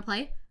who I'd want to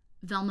play?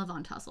 Velma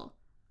Von Tussle.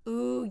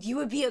 Ooh, you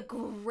would be a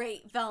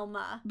great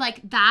Velma.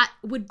 Like, that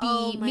would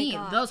be me.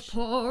 Gosh. Those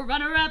poor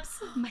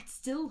runner-ups might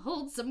still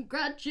hold some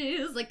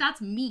grudges. Like, that's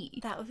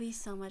me. That would be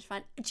so much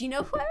fun. Do you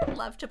know who I would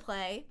love to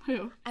play?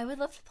 Who? I would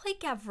love to play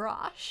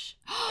Gavroche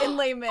in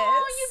Les Mis.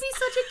 Oh, you'd be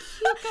such a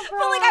cute Gavroche.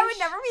 But, like, I would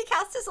never be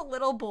cast as a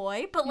little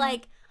boy. But,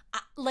 like,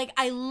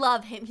 I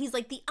love him. He's,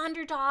 like, the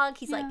underdog.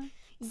 He's, like,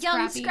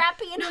 young,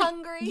 scrappy, and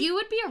hungry. You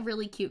would be a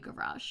really cute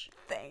Gavroche.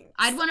 Thanks.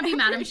 I'd want to be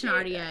Madame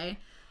Thénardier.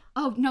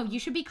 Oh, no, you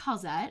should be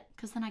Cosette,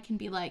 because then I can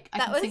be like, I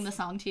can sing the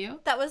song to you.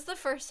 That was the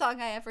first song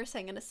I ever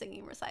sang in a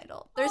singing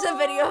recital. There's a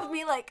video of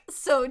me, like,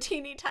 so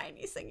teeny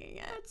tiny singing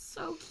it. That's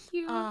so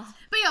cute.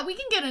 But yeah, we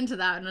can get into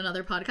that in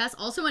another podcast.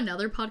 Also,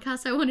 another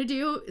podcast I want to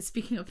do,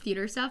 speaking of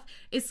theater stuff,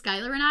 is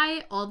Skylar and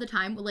I all the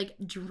time will, like,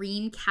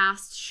 dream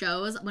cast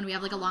shows when we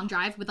have, like, a long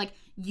drive with, like,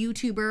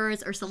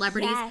 YouTubers or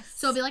celebrities. Yes.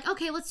 So it'll be like,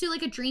 okay, let's do,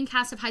 like, a dream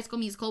cast of High School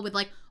Musical with,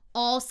 like,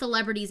 all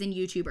celebrities and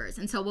YouTubers.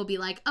 And so we'll be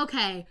like,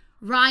 okay,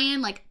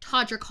 Ryan, like,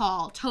 Todrick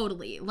Hall,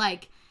 totally.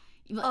 Like,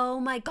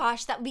 oh my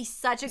gosh, that would be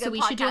such a good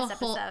podcast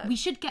episode. We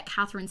should get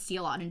Catherine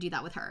Steele on and do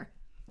that with her.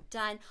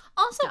 Done.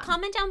 Also,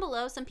 comment down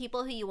below some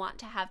people who you want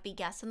to have be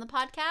guests on the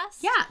podcast.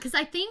 Yeah, because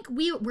I think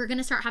we're going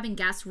to start having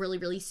guests really,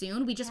 really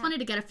soon. We just wanted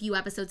to get a few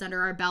episodes under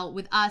our belt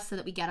with us so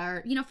that we get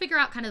our, you know, figure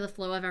out kind of the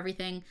flow of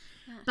everything.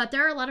 Yeah. But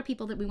there are a lot of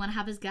people that we want to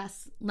have as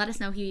guests. Let us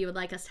know who you would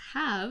like us to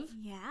have.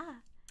 Yeah.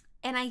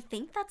 And I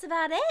think that's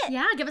about it.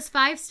 Yeah, give us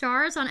 5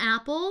 stars on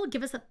Apple.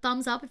 Give us a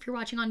thumbs up if you're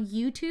watching on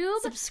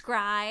YouTube.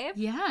 Subscribe.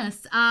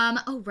 Yes.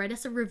 Write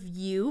us a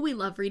review. We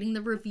love reading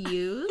the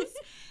reviews.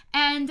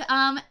 And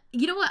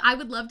you know what I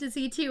would love to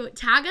see too?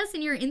 Tag us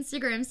in your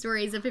Instagram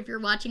stories if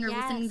you're watching or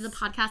listening to the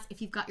podcast. If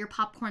you've got your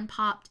popcorn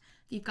popped,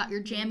 if you've got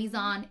your jammies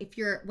on, if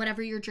you're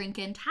whatever you're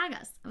drinking, tag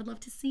us. I would love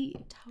to see.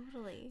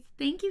 Totally.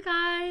 Thank you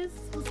guys.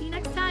 We'll see you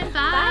next time.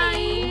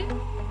 Bye.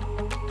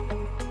 Bye.